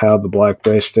cycle of how the Black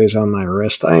Bay stays on my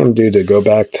wrist. I am due to go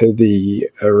back to the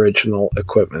original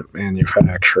equipment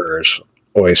manufacturer's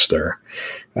Oyster,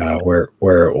 where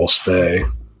it will stay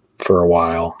for a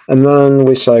while, and then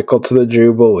we cycle to the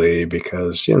Jubilee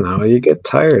because you get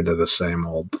tired of the same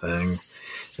old thing.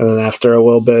 And then after a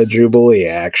little bit of Jubilee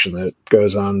action, it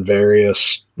goes on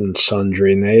various and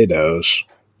sundry NATOs.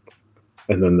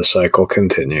 And then the cycle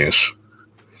continues.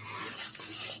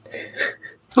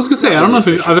 I was going to say, I don't know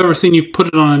if I've ever seen you put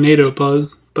it on a NATO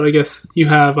buzz, but I guess you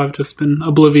have. I've just been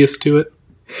oblivious to it.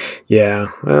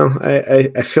 Yeah, well,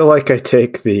 I feel like I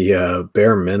take the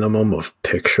bare minimum of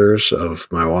pictures of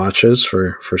my watches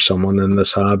for someone in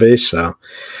this hobby. So,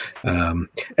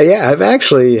 yeah, I've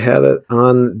actually had it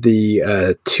on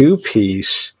the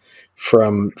two-piece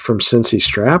from Cincy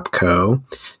Strap Co.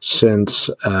 since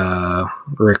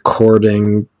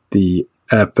recording the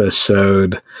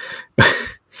episode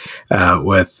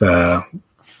with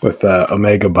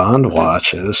Omega Bond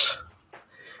watches.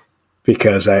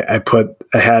 Because I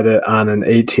had it on an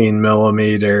 18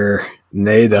 millimeter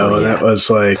NATO, and it was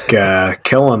like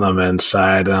killing them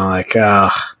inside. And I'm like,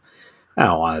 I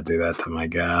don't want to do that to my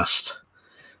guest.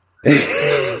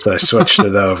 So I switched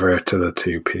it over to the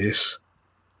two-piece.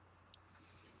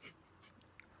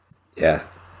 Yeah,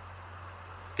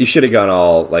 you should have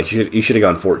gone you should have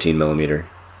gone 14 millimeter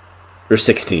or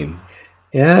 16.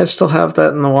 Yeah, I still have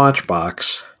that in the watch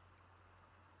box.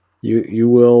 You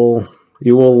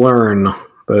will learn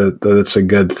that it's a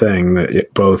good thing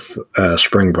that both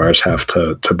spring bars have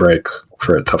to break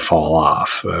for it to fall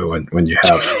off when you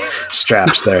have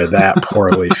straps that are that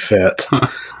poorly fit.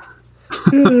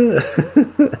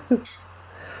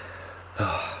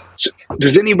 So,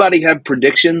 does anybody have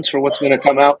predictions for what's going to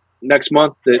come out next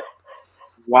month that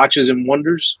Watches and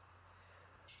Wonders?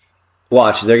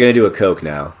 Watch, they're going to do a Coke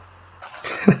now.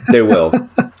 They will.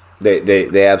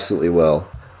 They absolutely will.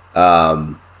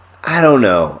 I don't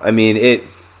know. I mean,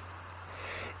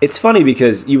 it's funny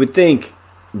because you would think,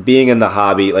 being in the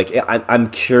hobby, like, I'm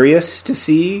curious to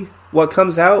see what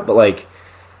comes out, but like,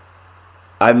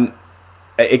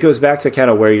 it goes back to kind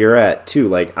of where you're at too.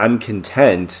 Like, I'm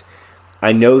content.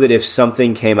 I know that if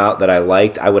something came out that I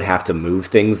liked, I would have to move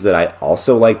things that I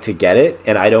also like to get it,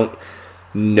 and I don't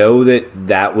know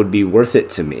that would be worth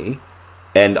it to me.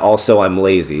 And also, I'm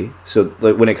lazy, so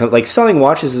like, when it comes, like, selling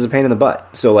watches is a pain in the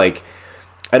butt. So like,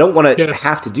 I don't want to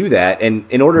have to do that. And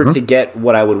in order to get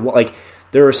what I would want, like,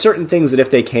 there are certain things that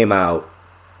if they came out,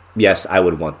 yes, I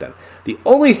would want them. The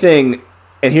only thing,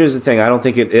 and here's the thing, I don't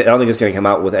think it's going to come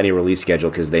out with any release schedule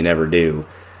because they never do.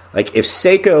 Like, if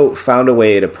Seiko found a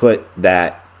way to put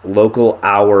that local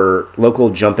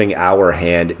jumping hour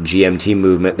hand GMT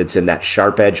movement that's in that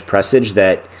sharp edge pressage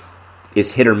that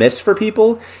is hit or miss for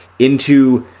people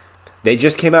into, they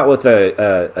just came out with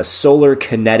a solar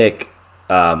kinetic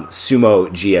Sumo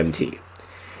GMT.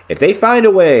 If they find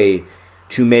a way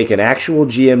to make an actual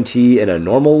GMT in a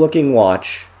normal looking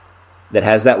watch that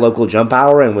has that local jump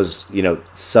hour and was,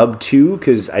 sub 2,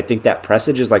 because I think that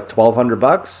presage is like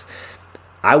 $1,200,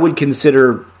 I would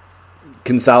consider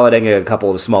consolidating a couple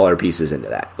of smaller pieces into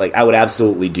that. Like, I would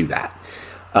absolutely do that.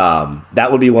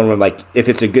 That would be one where, like, if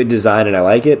it's a good design and I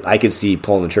like it, I could see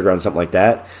pulling the trigger on something like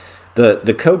that.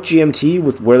 The Coke GMT,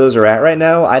 with where those are at right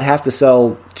now, I'd have to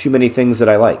sell too many things that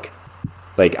I like.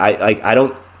 Like, I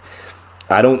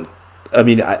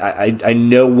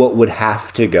know what would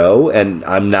have to go, and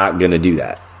I'm not going to do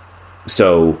that.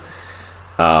 So,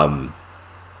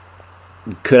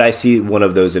 could I see one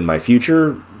of those in my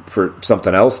future for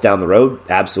something else down the road?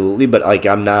 Absolutely. But like,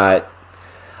 I'm not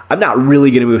really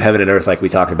going to move heaven and earth like we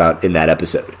talked about in that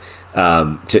episode,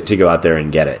 to go out there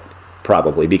and get it,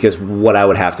 probably, because what I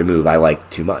would have to move, I like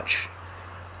too much.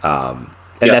 And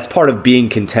that's part of being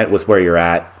content with where you're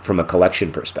at from a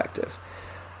collection perspective.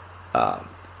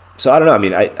 So I don't know. I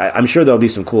mean, I'm sure there'll be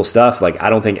some cool stuff. Like, I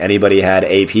don't think anybody had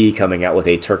AP coming out with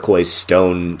a turquoise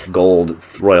stone gold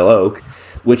Royal Oak,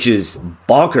 which is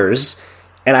bonkers.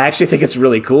 And I actually think it's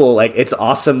really cool. Like, it's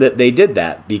awesome that they did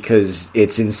that because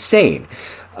it's insane.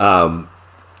 But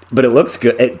it looks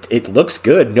good. It looks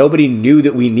good. Nobody knew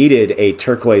that we needed a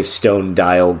turquoise stone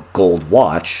dial gold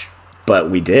watch, but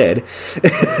we did.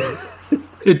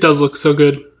 It does look so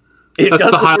good. That's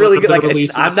the highlight really good. Like,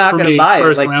 releases. I'm not going to buy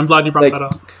it. Like, I'm glad you brought that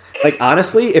up. Like,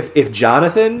 honestly, if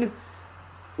Jonathan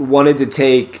wanted to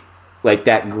take, like,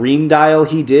 that green dial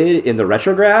he did in the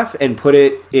retrograph and put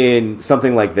it in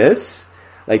something like this,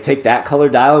 like, take that color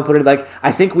dial and put it, like,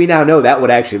 I think we now know that would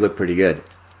actually look pretty good.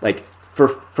 Like for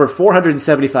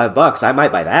 $475, I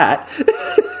might buy that.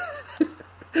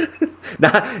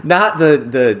 not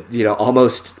the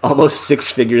almost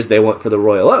six figures they want for the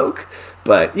Royal Oak,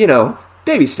 but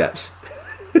baby steps.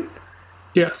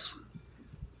 Yes.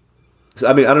 So,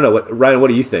 I mean, I don't know, Ryan. What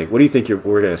do you think? What do you think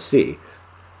we're going to see?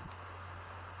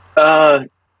 I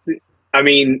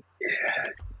mean,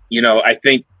 I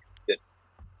think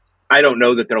I don't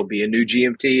know that there'll be a new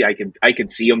GMT. I can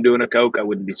see them doing a Coke. I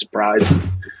wouldn't be surprised.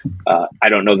 I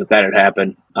don't know that would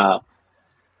happen.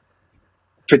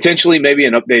 Potentially, maybe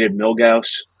an updated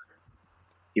Milgauss.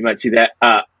 You might see that.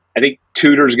 I think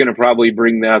Tudor's going to probably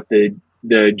bring out the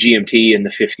GMT in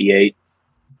the 58,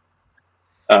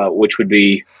 which would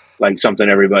be like something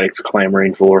everybody's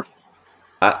clamoring for.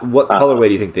 What colorway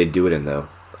do you think they'd do it in, though?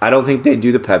 I don't think they'd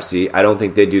do the Pepsi. I don't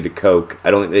think they'd do the Coke.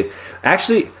 I don't think they...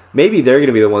 Actually, maybe they're going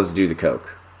to be the ones to do the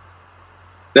Coke.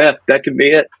 Yeah, that could be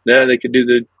it. Yeah, they could do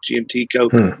the GMT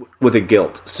Coke. With a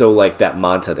gilt. So like that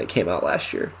Monta that came out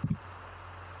last year.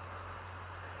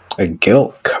 A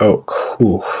gilt Coke.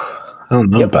 Ooh, I don't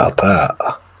know about that.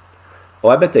 Oh,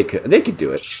 I bet they could. They could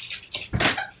do it.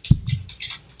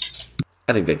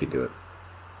 I think they could do it.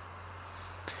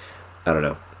 I don't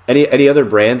know. Any other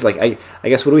brands? Like I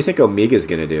guess, what do we think Omega's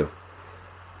going to do?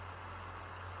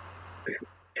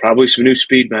 Probably some new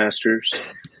Speedmasters.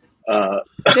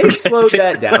 They slowed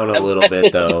that down a little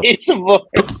bit, though.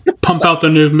 Pump out the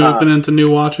new movement into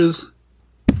new watches,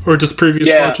 or just previous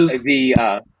watches.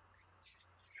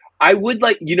 I would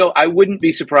I wouldn't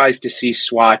be surprised to see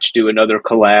Swatch do another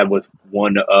collab with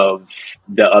one of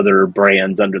the other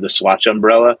brands under the Swatch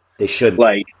umbrella. They should.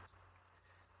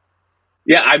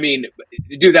 Yeah, I mean,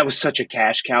 dude, that was such a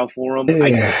cash cow for them.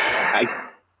 I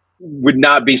would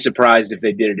not be surprised if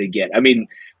they did it again. I mean,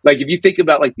 like if you think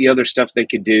about like the other stuff they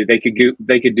could do, they could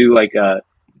do like I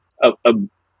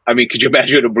mean, could you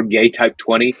imagine a Breguet Type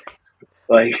 20?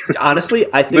 Like honestly,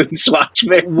 I think Swatch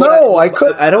man. No, I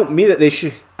could. I don't mean that they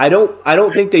should. I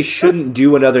don't think they shouldn't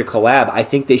do another collab. I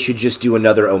think they should just do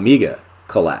another Omega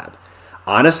collab.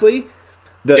 Honestly,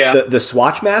 the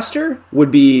Swatch Master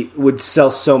would sell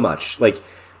so much. Like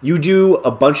you do a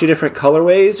bunch of different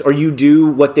colorways, or you do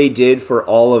what they did for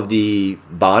all of the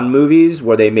Bond movies,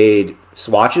 where they made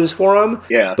swatches for them,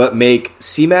 but make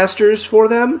Seamasters for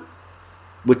them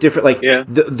with different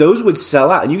those would sell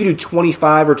out, and you could do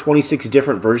 25 or 26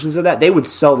 different versions of that. They would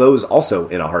sell those also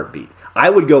in a heartbeat. I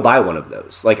would go buy one of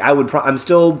those. Like I would. I'm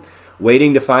still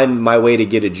waiting to find my way to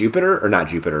get a Jupiter, or not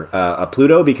Jupiter, a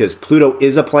Pluto, because Pluto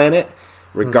is a planet,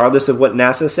 regardless of what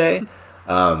NASA say.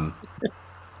 I'm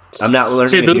not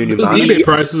learning a new those eBay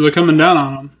prices are coming down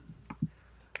on them.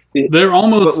 They're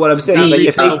almost. But what I'm saying is, like,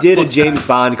 if they did a James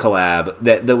Bond collab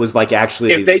that was like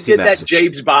actually, if they did that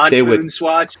James Bond moon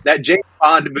swatch, that James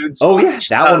Bond moon swatch,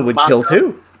 that one would kill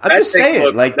too. I'm just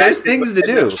saying, like, there's things to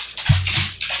do.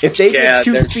 If they did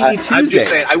two Speedy Tuesdays, I'm just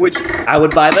saying, I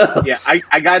would buy those. Yeah,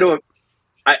 I got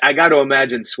to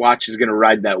imagine Swatch is going to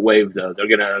ride that wave, though. They're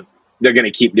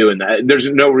gonna keep doing that. There's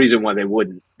no reason why they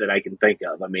wouldn't, that I can think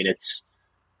of. I mean, it's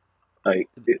like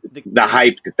the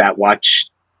hype that watch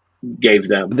gave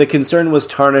them. The concern was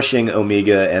tarnishing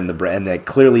Omega and the brand. That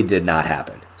clearly did not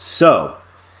happen. So,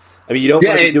 I mean, you don't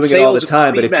want to be doing it all the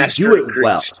time, but if you do it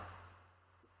well.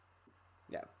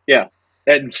 Yeah.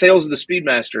 And sales of the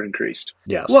Speedmaster increased.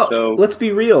 Yeah. Well, let's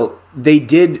be real. They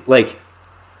did, like,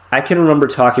 I can remember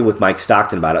talking with Mike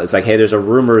Stockton about it. It's like, hey, there's a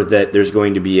rumor that there's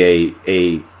going to be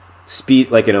a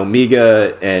speed, like an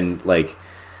Omega and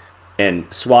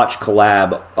Swatch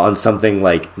collab on something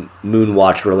like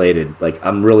Moonwatch related. Like,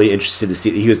 I'm really interested to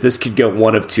see. He goes, this could go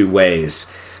one of two ways.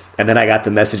 And then I got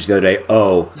the message the other day,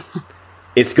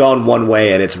 it's gone one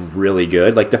way and it's really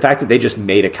good. Like, the fact that they just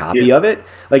made a copy of it.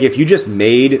 Like, if you just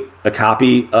made a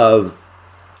copy of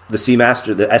the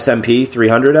Seamaster, the SMP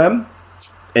 300M,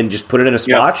 and just put it in a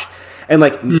Swatch, and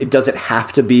like, does it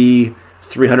have to be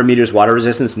 300 meters water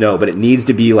resistance? No, but it needs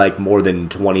to be like more than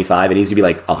 25. It needs to be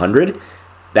like 100.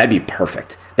 That'd be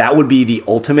perfect. That would be the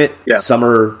ultimate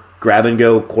summer grab and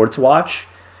go quartz watch.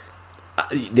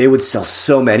 They would sell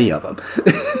so many of them.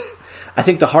 I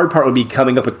think the hard part would be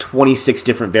coming up with 26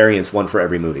 different variants, one for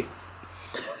every movie.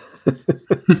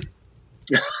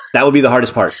 That would be the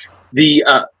hardest part.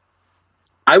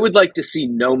 I would like to see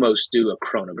Nomos do a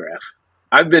chronograph.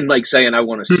 I've been like saying I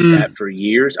want to see that for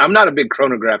years. I'm not a big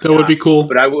chronograph guy, would be cool,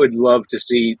 but I would love to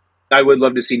see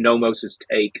Nomos's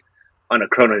take on a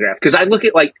chronograph, because I look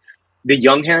at like the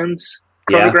Younghans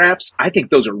chronographs. I think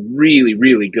those are really,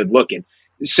 really good looking,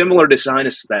 similar design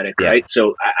aesthetic, right?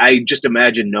 So I just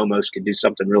imagine Nomos could do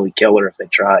something really killer if they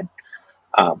tried.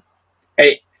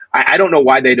 I don't know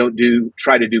why they don't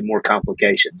try to do more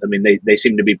complications. I mean, they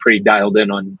seem to be pretty dialed in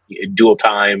on dual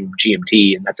time,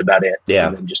 GMT, and that's about it. Yeah.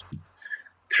 And then just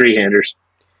three-handers.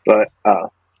 But,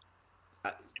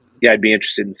 yeah, I'd be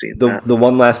interested in seeing that. The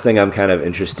one last thing I'm kind of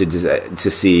interested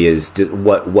to see is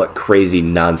what crazy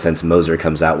nonsense Moser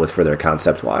comes out with for their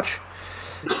concept watch.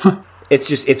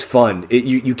 It's fun.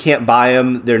 You can't buy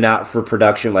them; they're not for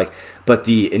production. But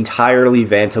the entirely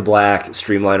Vanta Black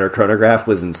Streamliner chronograph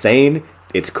was insane.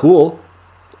 It's cool.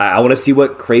 I want to see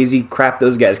what crazy crap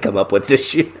those guys come up with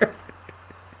this year.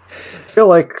 I feel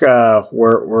like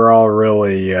we're all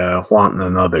really wanting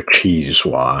another cheese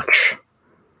watch.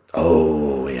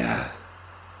 Oh yeah.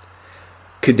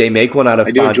 Could they make one out of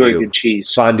I do fondue? enjoy good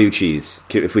cheese. Fondue cheese.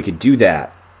 If we could do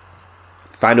that,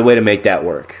 find a way to make that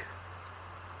work.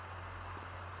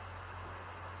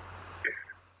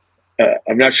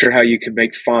 I'm not sure how you can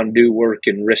make fondue work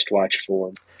in wristwatch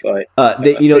form, but Are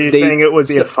you saying it would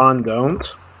be a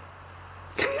fondant?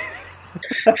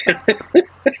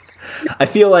 I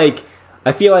feel like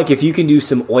if you can do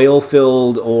some oil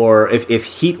filled, or if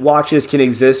heat watches can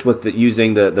exist with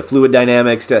using the fluid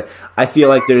dynamics, I feel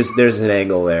like there's an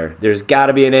angle there. There's got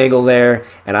to be an angle there,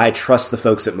 and I trust the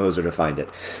folks at Moser to find it.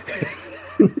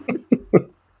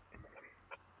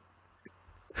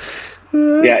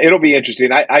 yeah, it'll be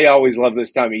interesting. I always love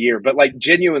this time of year, but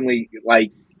genuinely,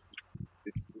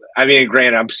 I mean,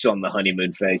 granted, I'm still in the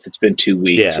honeymoon phase. It's been 2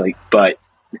 weeks, Yeah. but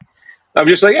I'm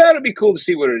just like, it'll be cool to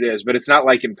see what it is. But it's not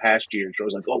like in past years where I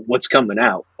was like, oh, what's coming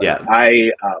out? Yeah.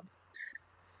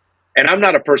 And I'm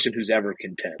not a person who's ever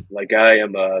content. I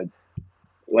am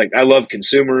I love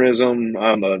consumerism.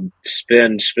 I'm a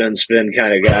spin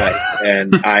kind of guy,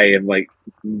 and I am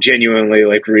genuinely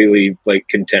really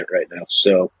content right now.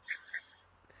 So,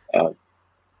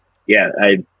 yeah,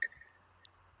 it's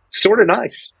sort of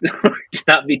nice to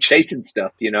not be chasing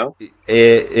stuff,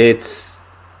 It's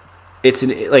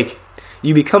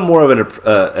you become more of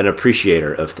an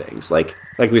appreciator of things. Like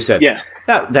we said, yeah,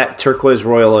 that turquoise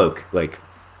royal oak,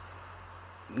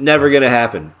 never gonna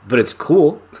happen, but it's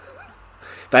cool.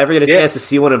 If I ever get a chance to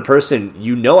see one in person,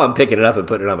 I'm picking it up and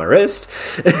putting it on my wrist.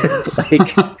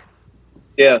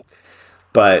 yeah.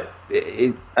 But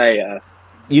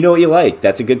you know what you like.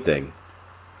 That's a good thing.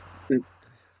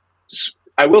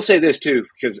 I will say this too,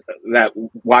 because that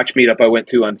watch meetup I went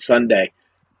to on Sunday,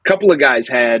 a couple of guys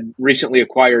had recently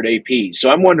acquired APs. So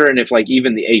I'm wondering if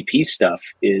even the AP stuff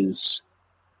is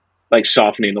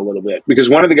softening a little bit, because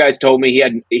one of the guys told me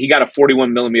he got a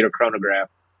 41 millimeter chronograph,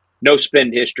 no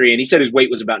spend history, and he said his wait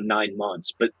was about 9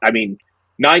 months. But I mean,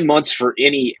 9 months for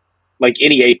any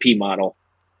AP model,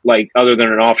 other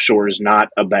than an offshore, is not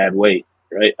a bad wait,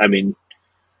 right? I mean,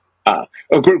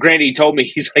 granted, he told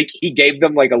me he gave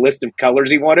them a list of colors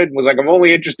he wanted, and was I'm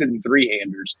only interested in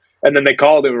three-handers. And then they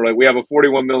called him and were we have a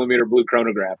 41 millimeter blue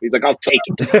chronograph. He's I'll take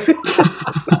it.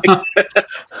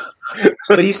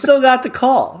 But he still got the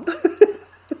call.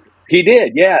 He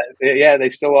did, yeah. They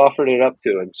still offered it up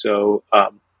to him. So,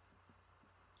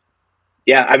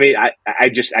 yeah, I mean, I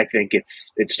think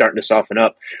it's starting to soften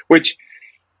up, which,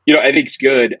 I think it's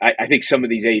good. I think some of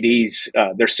these ADs,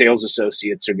 their sales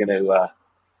associates are going to,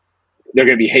 they're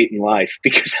going to be hating life,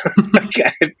 because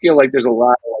I feel like there's a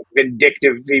lot of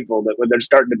vindictive people that when they're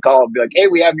starting to call and be hey,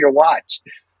 we have your watch.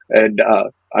 And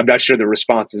I'm not sure the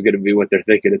response is going to be what they're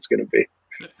thinking it's going to be.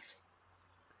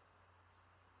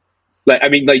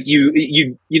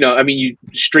 You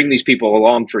string these people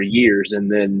along for years, and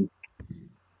then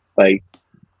the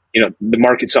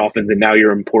market softens, and now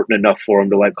you're important enough for them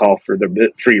to call for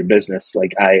your business.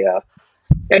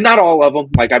 And not all of them.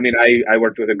 I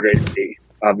worked with a great AD.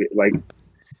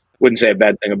 Wouldn't say a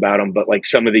bad thing about them, but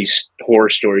some of these horror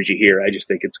stories you hear, I just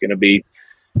think it's going to be.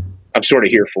 I'm sort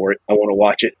of here for it. I want to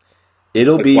watch it.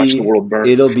 Watch the world burn.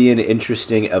 It'll be an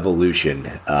interesting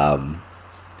evolution, and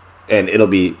it'll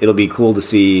be cool to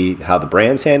see how the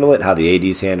brands handle it, how the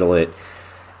ADs handle it,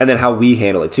 and then how we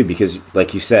handle it too. Because,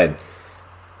 like you said,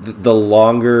 the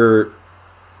longer,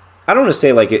 I don't want to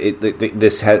say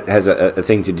this has a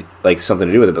thing to do, something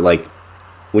to do with it, but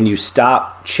when you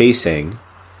stop chasing,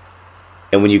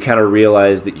 and when you kind of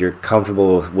realize that you're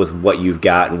comfortable with what you've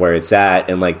got and where it's at,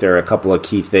 and there are a couple of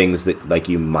key things that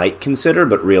you might consider,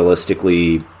 but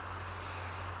realistically,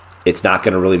 it's not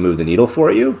going to really move the needle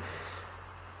for you.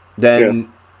 Then,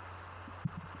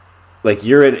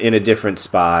 you're in a different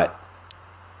spot,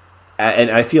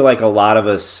 and I feel like a lot of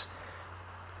us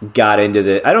got into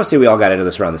the. I don't say we all got into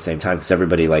this around the same time, because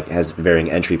everybody has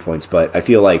varying entry points, but I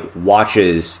feel like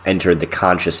watches entered the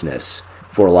consciousness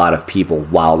for a lot of people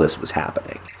while this was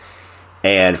happening.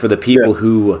 And for the people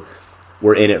who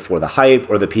were in it for the hype,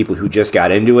 or the people who just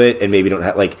got into it and maybe don't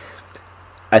have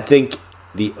I think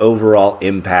the overall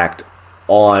impact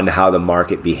on how the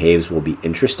market behaves will be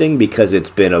interesting because it's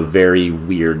been a very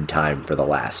weird time for the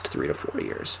last 3 to 4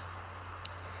 years.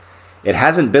 It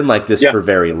hasn't been like this for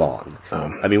very long.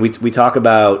 I mean, we talk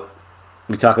about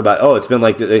it's been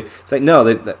like it's like no,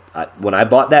 when I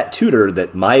bought that Tudor,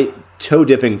 that my toe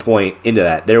dipping point into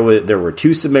that, there were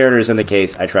 2 Submariners in the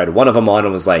case. I tried one of them on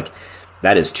and was like,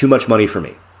 that is too much money for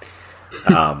me.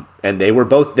 And they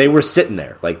were sitting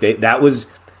there like that was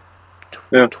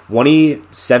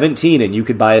 2017, and you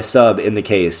could buy a sub in the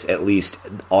case at least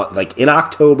like in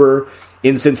October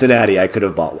in Cincinnati. I could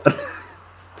have bought one.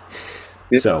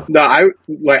 So no, I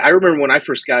remember when I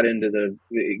first got into the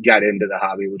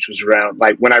hobby, which was around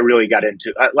like when I really got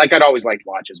into like I'd always liked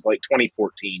watches, but like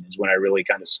 2014 is when I really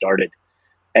kind of started.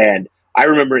 And I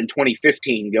remember in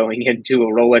 2015 going into a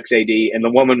Rolex AD, and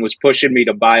the woman was pushing me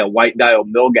to buy a white dial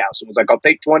Milgauss and was like, "I'll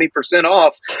take 20%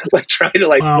 off," like trying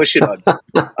to push it on.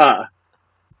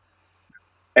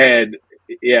 And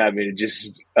yeah, I mean, it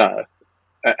just.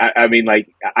 I mean, like,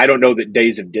 I don't know that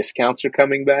days of discounts are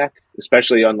coming back,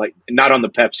 especially on not on the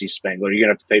Pepsi Spangler. You're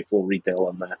gonna have to pay full retail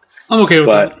on that. I'm okay with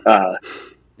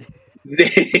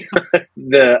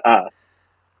that.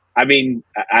 I mean,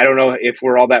 I don't know if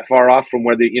we're all that far off from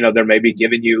where they're maybe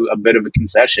giving you a bit of a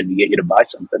concession to get you to buy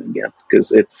something again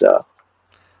because it's.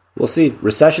 We'll see.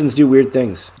 Recessions do weird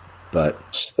things,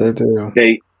 but they do.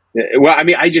 Well, I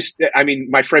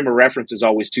mean, my frame of reference is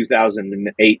always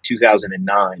 2008,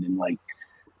 2009, and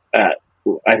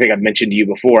I think I've mentioned to you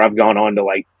before, I've gone on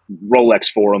to Rolex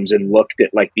forums and looked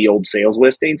at the old sales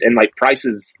listings and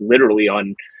prices literally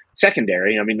on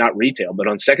secondary. I mean, not retail, but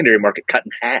on secondary market cut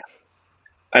in half.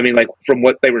 I mean, from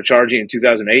what they were charging in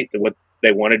 2008 to what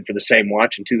they wanted for the same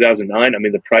watch in 2009. I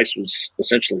mean, the price was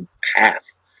essentially half.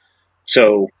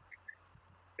 So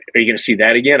are you going to see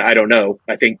that again? I don't know.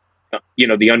 I think,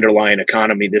 the underlying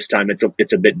economy this time, it's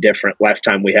a bit different. Last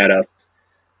time we had a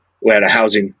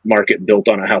housing market built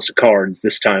on a house of cards.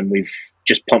 This time we've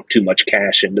just pumped too much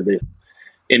cash into the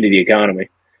economy.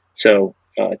 So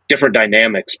different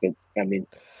dynamics, but I mean,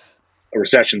 a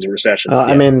recession's a recession.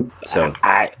 I mean, so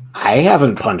I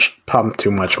haven't pumped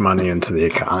too much money into the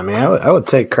economy. I would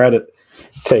take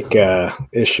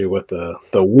issue with the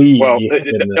we. Well,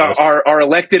 our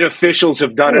elected officials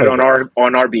have done it on our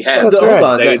behalf. That's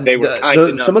right. They were kind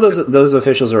enough. Some of those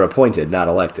officials are appointed, not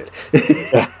elected.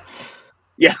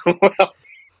 Yeah. Well,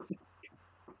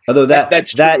 although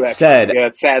that's true,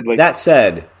 said, sadly, that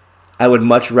said, I would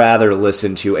much rather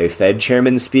listen to a Fed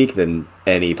chairman speak than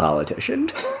any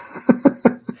politician.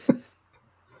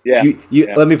 Yeah.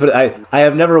 Let me put it. I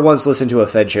have never once listened to a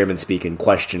Fed chairman speak and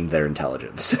questioned their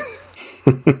intelligence.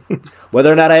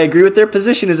 Whether or not I agree with their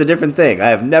position is a different thing. I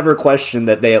have never questioned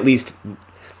that they at least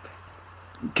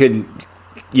can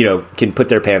put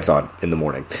their pants on in the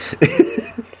morning.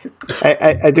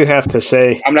 I do have to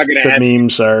say, I'm not going to. The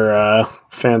memes are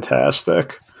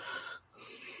fantastic.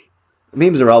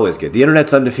 Memes are always good. The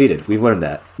internet's undefeated. We've learned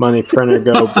that. Money printer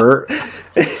go Bert.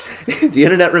 The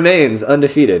internet remains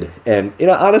undefeated, and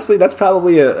honestly, that's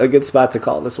probably a good spot to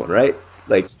call this one, right?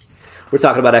 Like, we're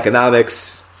talking about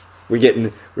economics. We're getting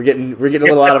a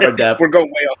little out of our depth. We're going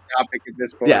way off topic at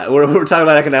this point. Yeah, we're talking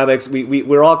about economics.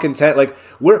 We're all content. Like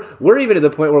we're even at the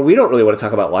point where we don't really want to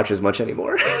talk about watches much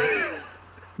anymore.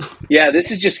 Yeah,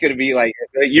 this is just going to be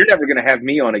you're never going to have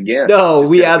me on again. No,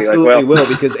 we absolutely will,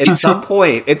 because at some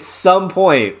point,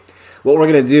 what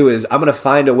we're going to do is I'm going to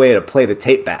find a way to play the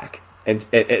tape back and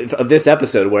of this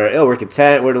episode where we're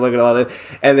content, we're looking at all that,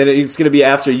 and then it's going to be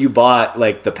after you bought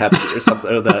the Pepsi or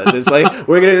something. Or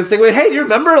we're going to say, hey, do you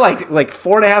remember like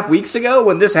 4.5 weeks ago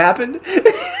when this happened?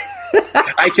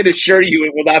 I can assure you,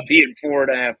 it will not be in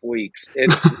 4.5 weeks.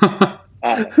 It's.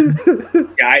 I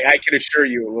can assure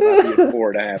you it will not be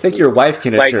 4.5. I think your wife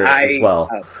can assure us as well.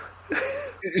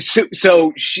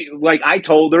 So she, I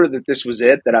told her that this was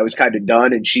it, that I was kind of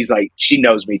done, and she's like, she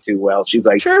knows me too well. She's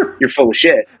like, sure, you're full of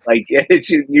shit.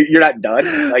 You're not done.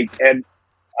 And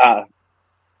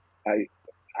I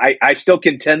still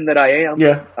contend that I am.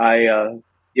 Yeah. I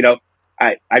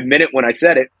meant it when I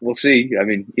said it. We'll see. I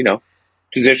mean,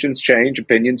 positions change,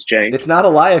 opinions change. It's not a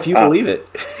lie if you believe it.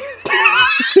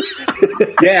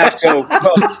 Yeah. So.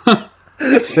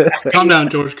 Calm down,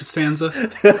 George Costanza.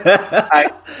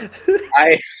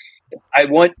 I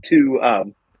want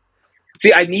to.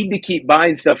 See, I need to keep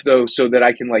buying stuff though, so that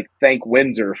I can like thank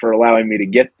Windsor for allowing me to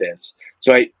get this.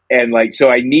 So I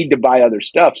need to buy other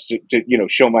stuff to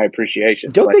show my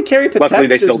appreciation. Don't like, they carry luckily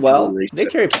Patex as well? jewelry, They so-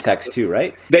 carry Patex too,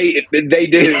 right? They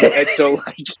do, and so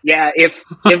like, yeah, if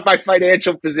my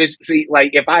financial position, see,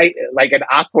 like if I like an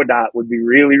Aquanaut would be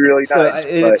really really So nice.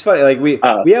 it's funny, like we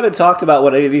haven't talked about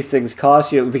what any of these things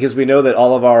cost you because we know that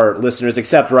all of our listeners,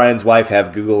 except Ryan's wife,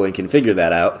 have Google and can figure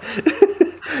that out.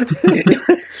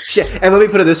 And let me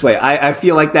put it this way: I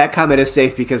feel like that comment is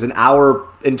safe because an hour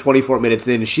and 24 minutes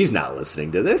in, she's not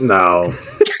listening to this. No.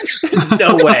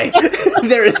 No way.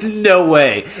 There is no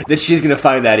way that she's going to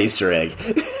find that Easter egg.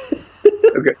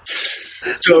 Okay,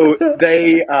 so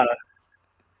they,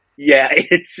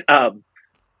 it's, I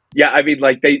mean,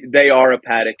 like they are a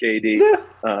Paddock AD,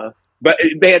 Yeah. but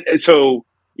man, so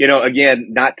again,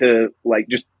 not to like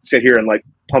just sit here and like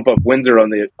pump up Windsor on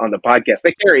the podcast.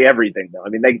 They carry everything though. I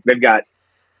mean, they've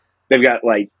got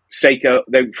like Seiko,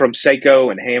 from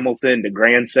Seiko and Hamilton to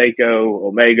Grand Seiko,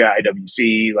 Omega,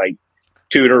 IWC, like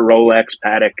Tudor, Rolex,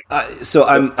 Paddock. So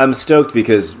I'm stoked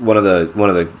because one of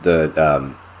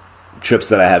the trips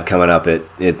that I have coming up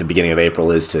at the beginning of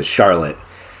April is to Charlotte,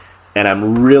 and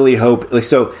I'm really hoping.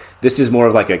 So this is more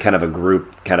of like a kind of a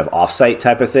group, kind of offsite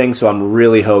type of thing. So I'm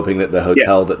really hoping that the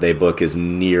hotel that they book is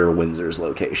near Windsor's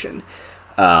location,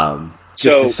 so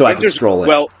I can stroll in.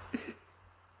 Well,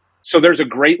 so there's a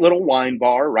great little wine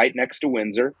bar right next to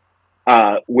Windsor.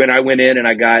 When I went in and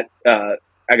I got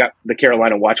the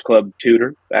Carolina Watch Club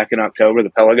Tudor back in October, the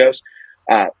Pelagos.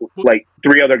 Like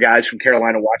 3 other guys from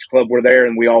Carolina Watch Club were there,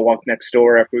 and we all walked next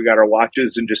door after we got our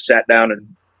watches and just sat down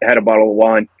and had a bottle of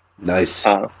wine. Nice.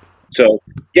 So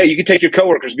yeah, you can take your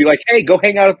coworkers and be like, "Hey, go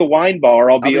hang out at the wine bar.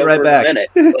 I'll be over right back." in a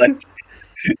minute." Like,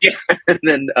 yeah, and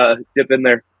then dip in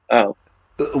there.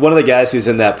 One of the guys who's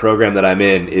in that program that I'm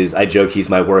in is, I joke, he's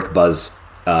my work Buzz.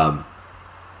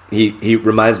 He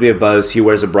reminds me of Buzz. He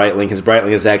wears a Breitling. His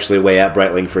Breitling is actually away at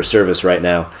Breitling for service right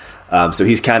now. So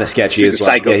he's kind of sketchy as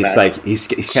well. Yeah, he's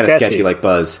kind of sketchy like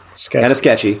Buzz. Kind of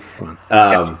sketchy.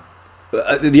 The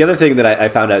other thing that I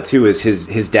found out too is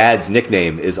his dad's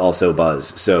nickname is also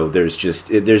Buzz. So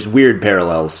there's weird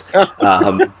parallels.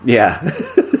 Yeah.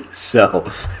 So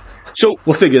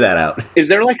we'll figure that out. Is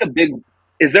there like a big?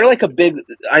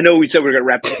 I know we said we were going to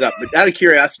wrap this up, but out of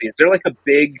curiosity, is there like a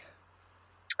big?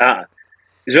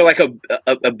 Is there like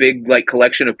a big like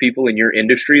collection of people in your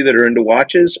industry that are into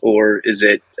watches, or is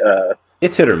it?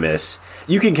 It's hit or miss.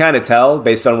 You can kind of tell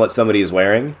based on what somebody is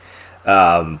wearing,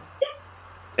 and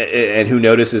who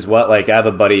notices what. Like, I have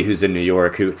a buddy who's in New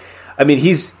York who, I mean,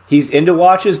 he's into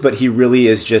watches, but he really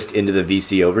is just into the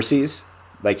VC Overseas.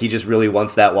 Like, he just really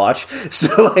wants that watch.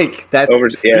 So, like,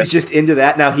 he's just into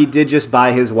that. Now, he did just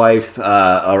buy his wife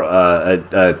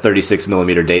a 36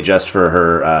 millimeter Datejust for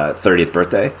her 30th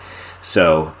birthday.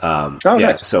 So,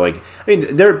 nice. So, like, I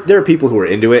mean, there are people who are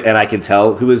into it, and I can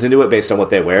tell who is into it based on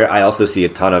what they wear. I also see a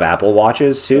ton of Apple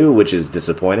watches, too, which is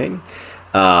disappointing.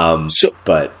 So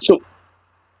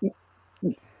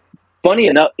funny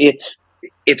enough, it's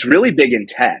really big in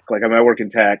tech. Like, I work in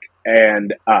tech,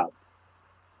 and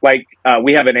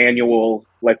we have an annual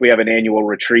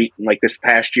retreat. And like this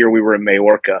past year, we were in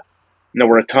Majorca, and there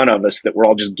were a ton of us that were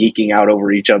all just geeking out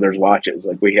over each other's watches.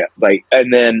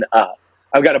 And then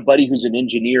I've got a buddy who's an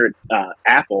engineer at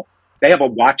Apple. They have a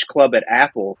watch club at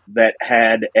Apple that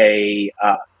had a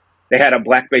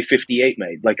Black Bay 58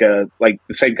 made, like the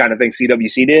same kind of thing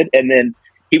CWC did. And then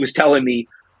he was telling me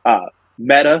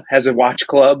Meta has a watch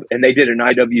club and they did an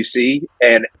IWC,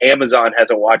 and Amazon has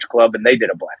a watch club and they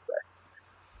did a Black Bay.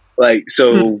 Like,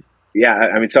 so, yeah,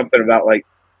 I mean, something about like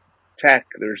tech.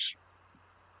 There's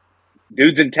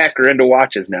dudes in tech are into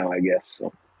watches now, I guess.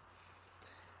 So.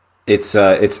 It's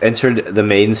entered the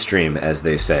mainstream, as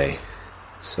they say.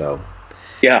 So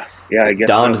yeah, I guess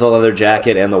donned the leather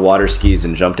jacket and the water skis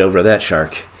and jumped over that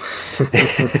shark.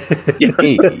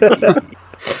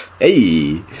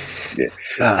 Hey.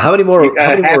 How many more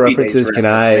references can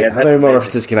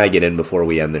I get in before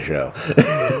we end the show?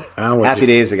 Happy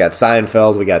Days. We got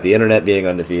Seinfeld. We got the internet being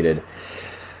undefeated.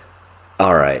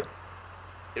 All right,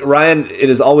 Ryan. It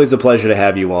is always a pleasure to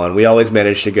have you on. We always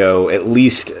manage to go at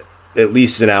least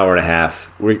an hour and a half.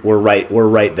 We're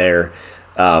right there.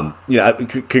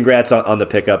 Congrats on the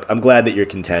pickup. I'm glad that you're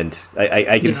content.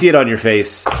 I can see it on your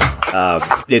face.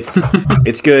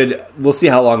 It's good. We'll see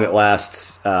how long it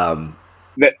lasts.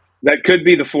 That could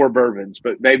be the 4 bourbons,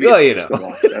 but maybe I don't know.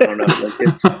 Like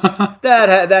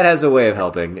that has a way of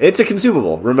helping. It's a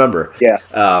consumable. Remember, yeah.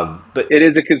 But it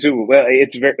is a consumable. Well,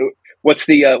 it's very. What's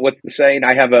the saying?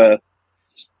 I have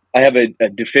I have a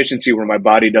deficiency where my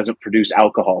body doesn't produce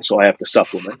alcohol, so I have to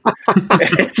supplement.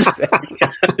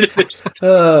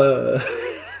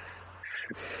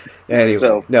 Anyway,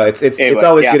 So, no, it's anyway,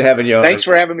 always yeah. good having you on. Thanks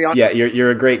for having me on. Yeah,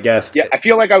 you're a great guest. Yeah, I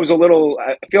feel like I was a little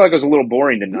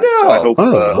boring tonight. No. So I hope,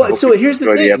 Well, hope so you here's the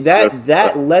enjoy thing episode.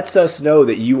 that lets us know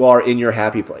that you are in your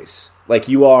happy place. Like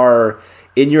you are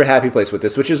in your happy place with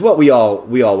this, which is what we all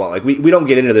want. Like we don't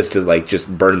get into this to like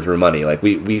just burn through money. Like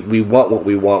we want what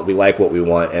we want, we like what we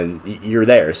want, and you're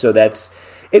there. So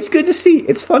it's good to see.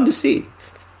 It's fun to see.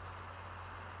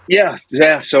 Yeah.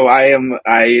 So I am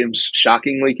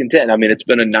shockingly content. I mean, it's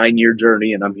been a 9-year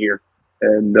journey, and I'm here,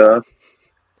 and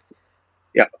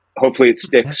yeah, hopefully it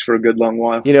sticks for a good long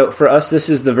while. You know, for us, this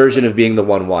is the version of being the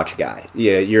one watch guy.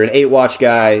 Yeah, you're an 8 watch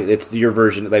guy. It's your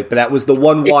version, like, but that was the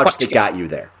one watch that got you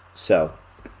there. So.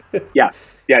 Yeah,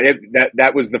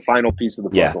 that was the final piece of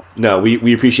the puzzle. Yeah, no,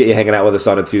 we appreciate you hanging out with us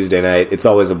on a Tuesday night. It's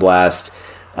always a blast,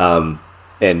 and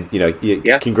you know,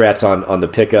 congrats on the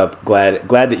pickup. Glad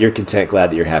that you're content.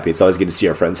 Glad that you're happy. It's always good to see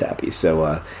our friends happy.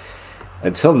 So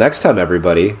until next time,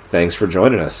 everybody, thanks for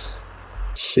joining us.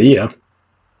 See ya.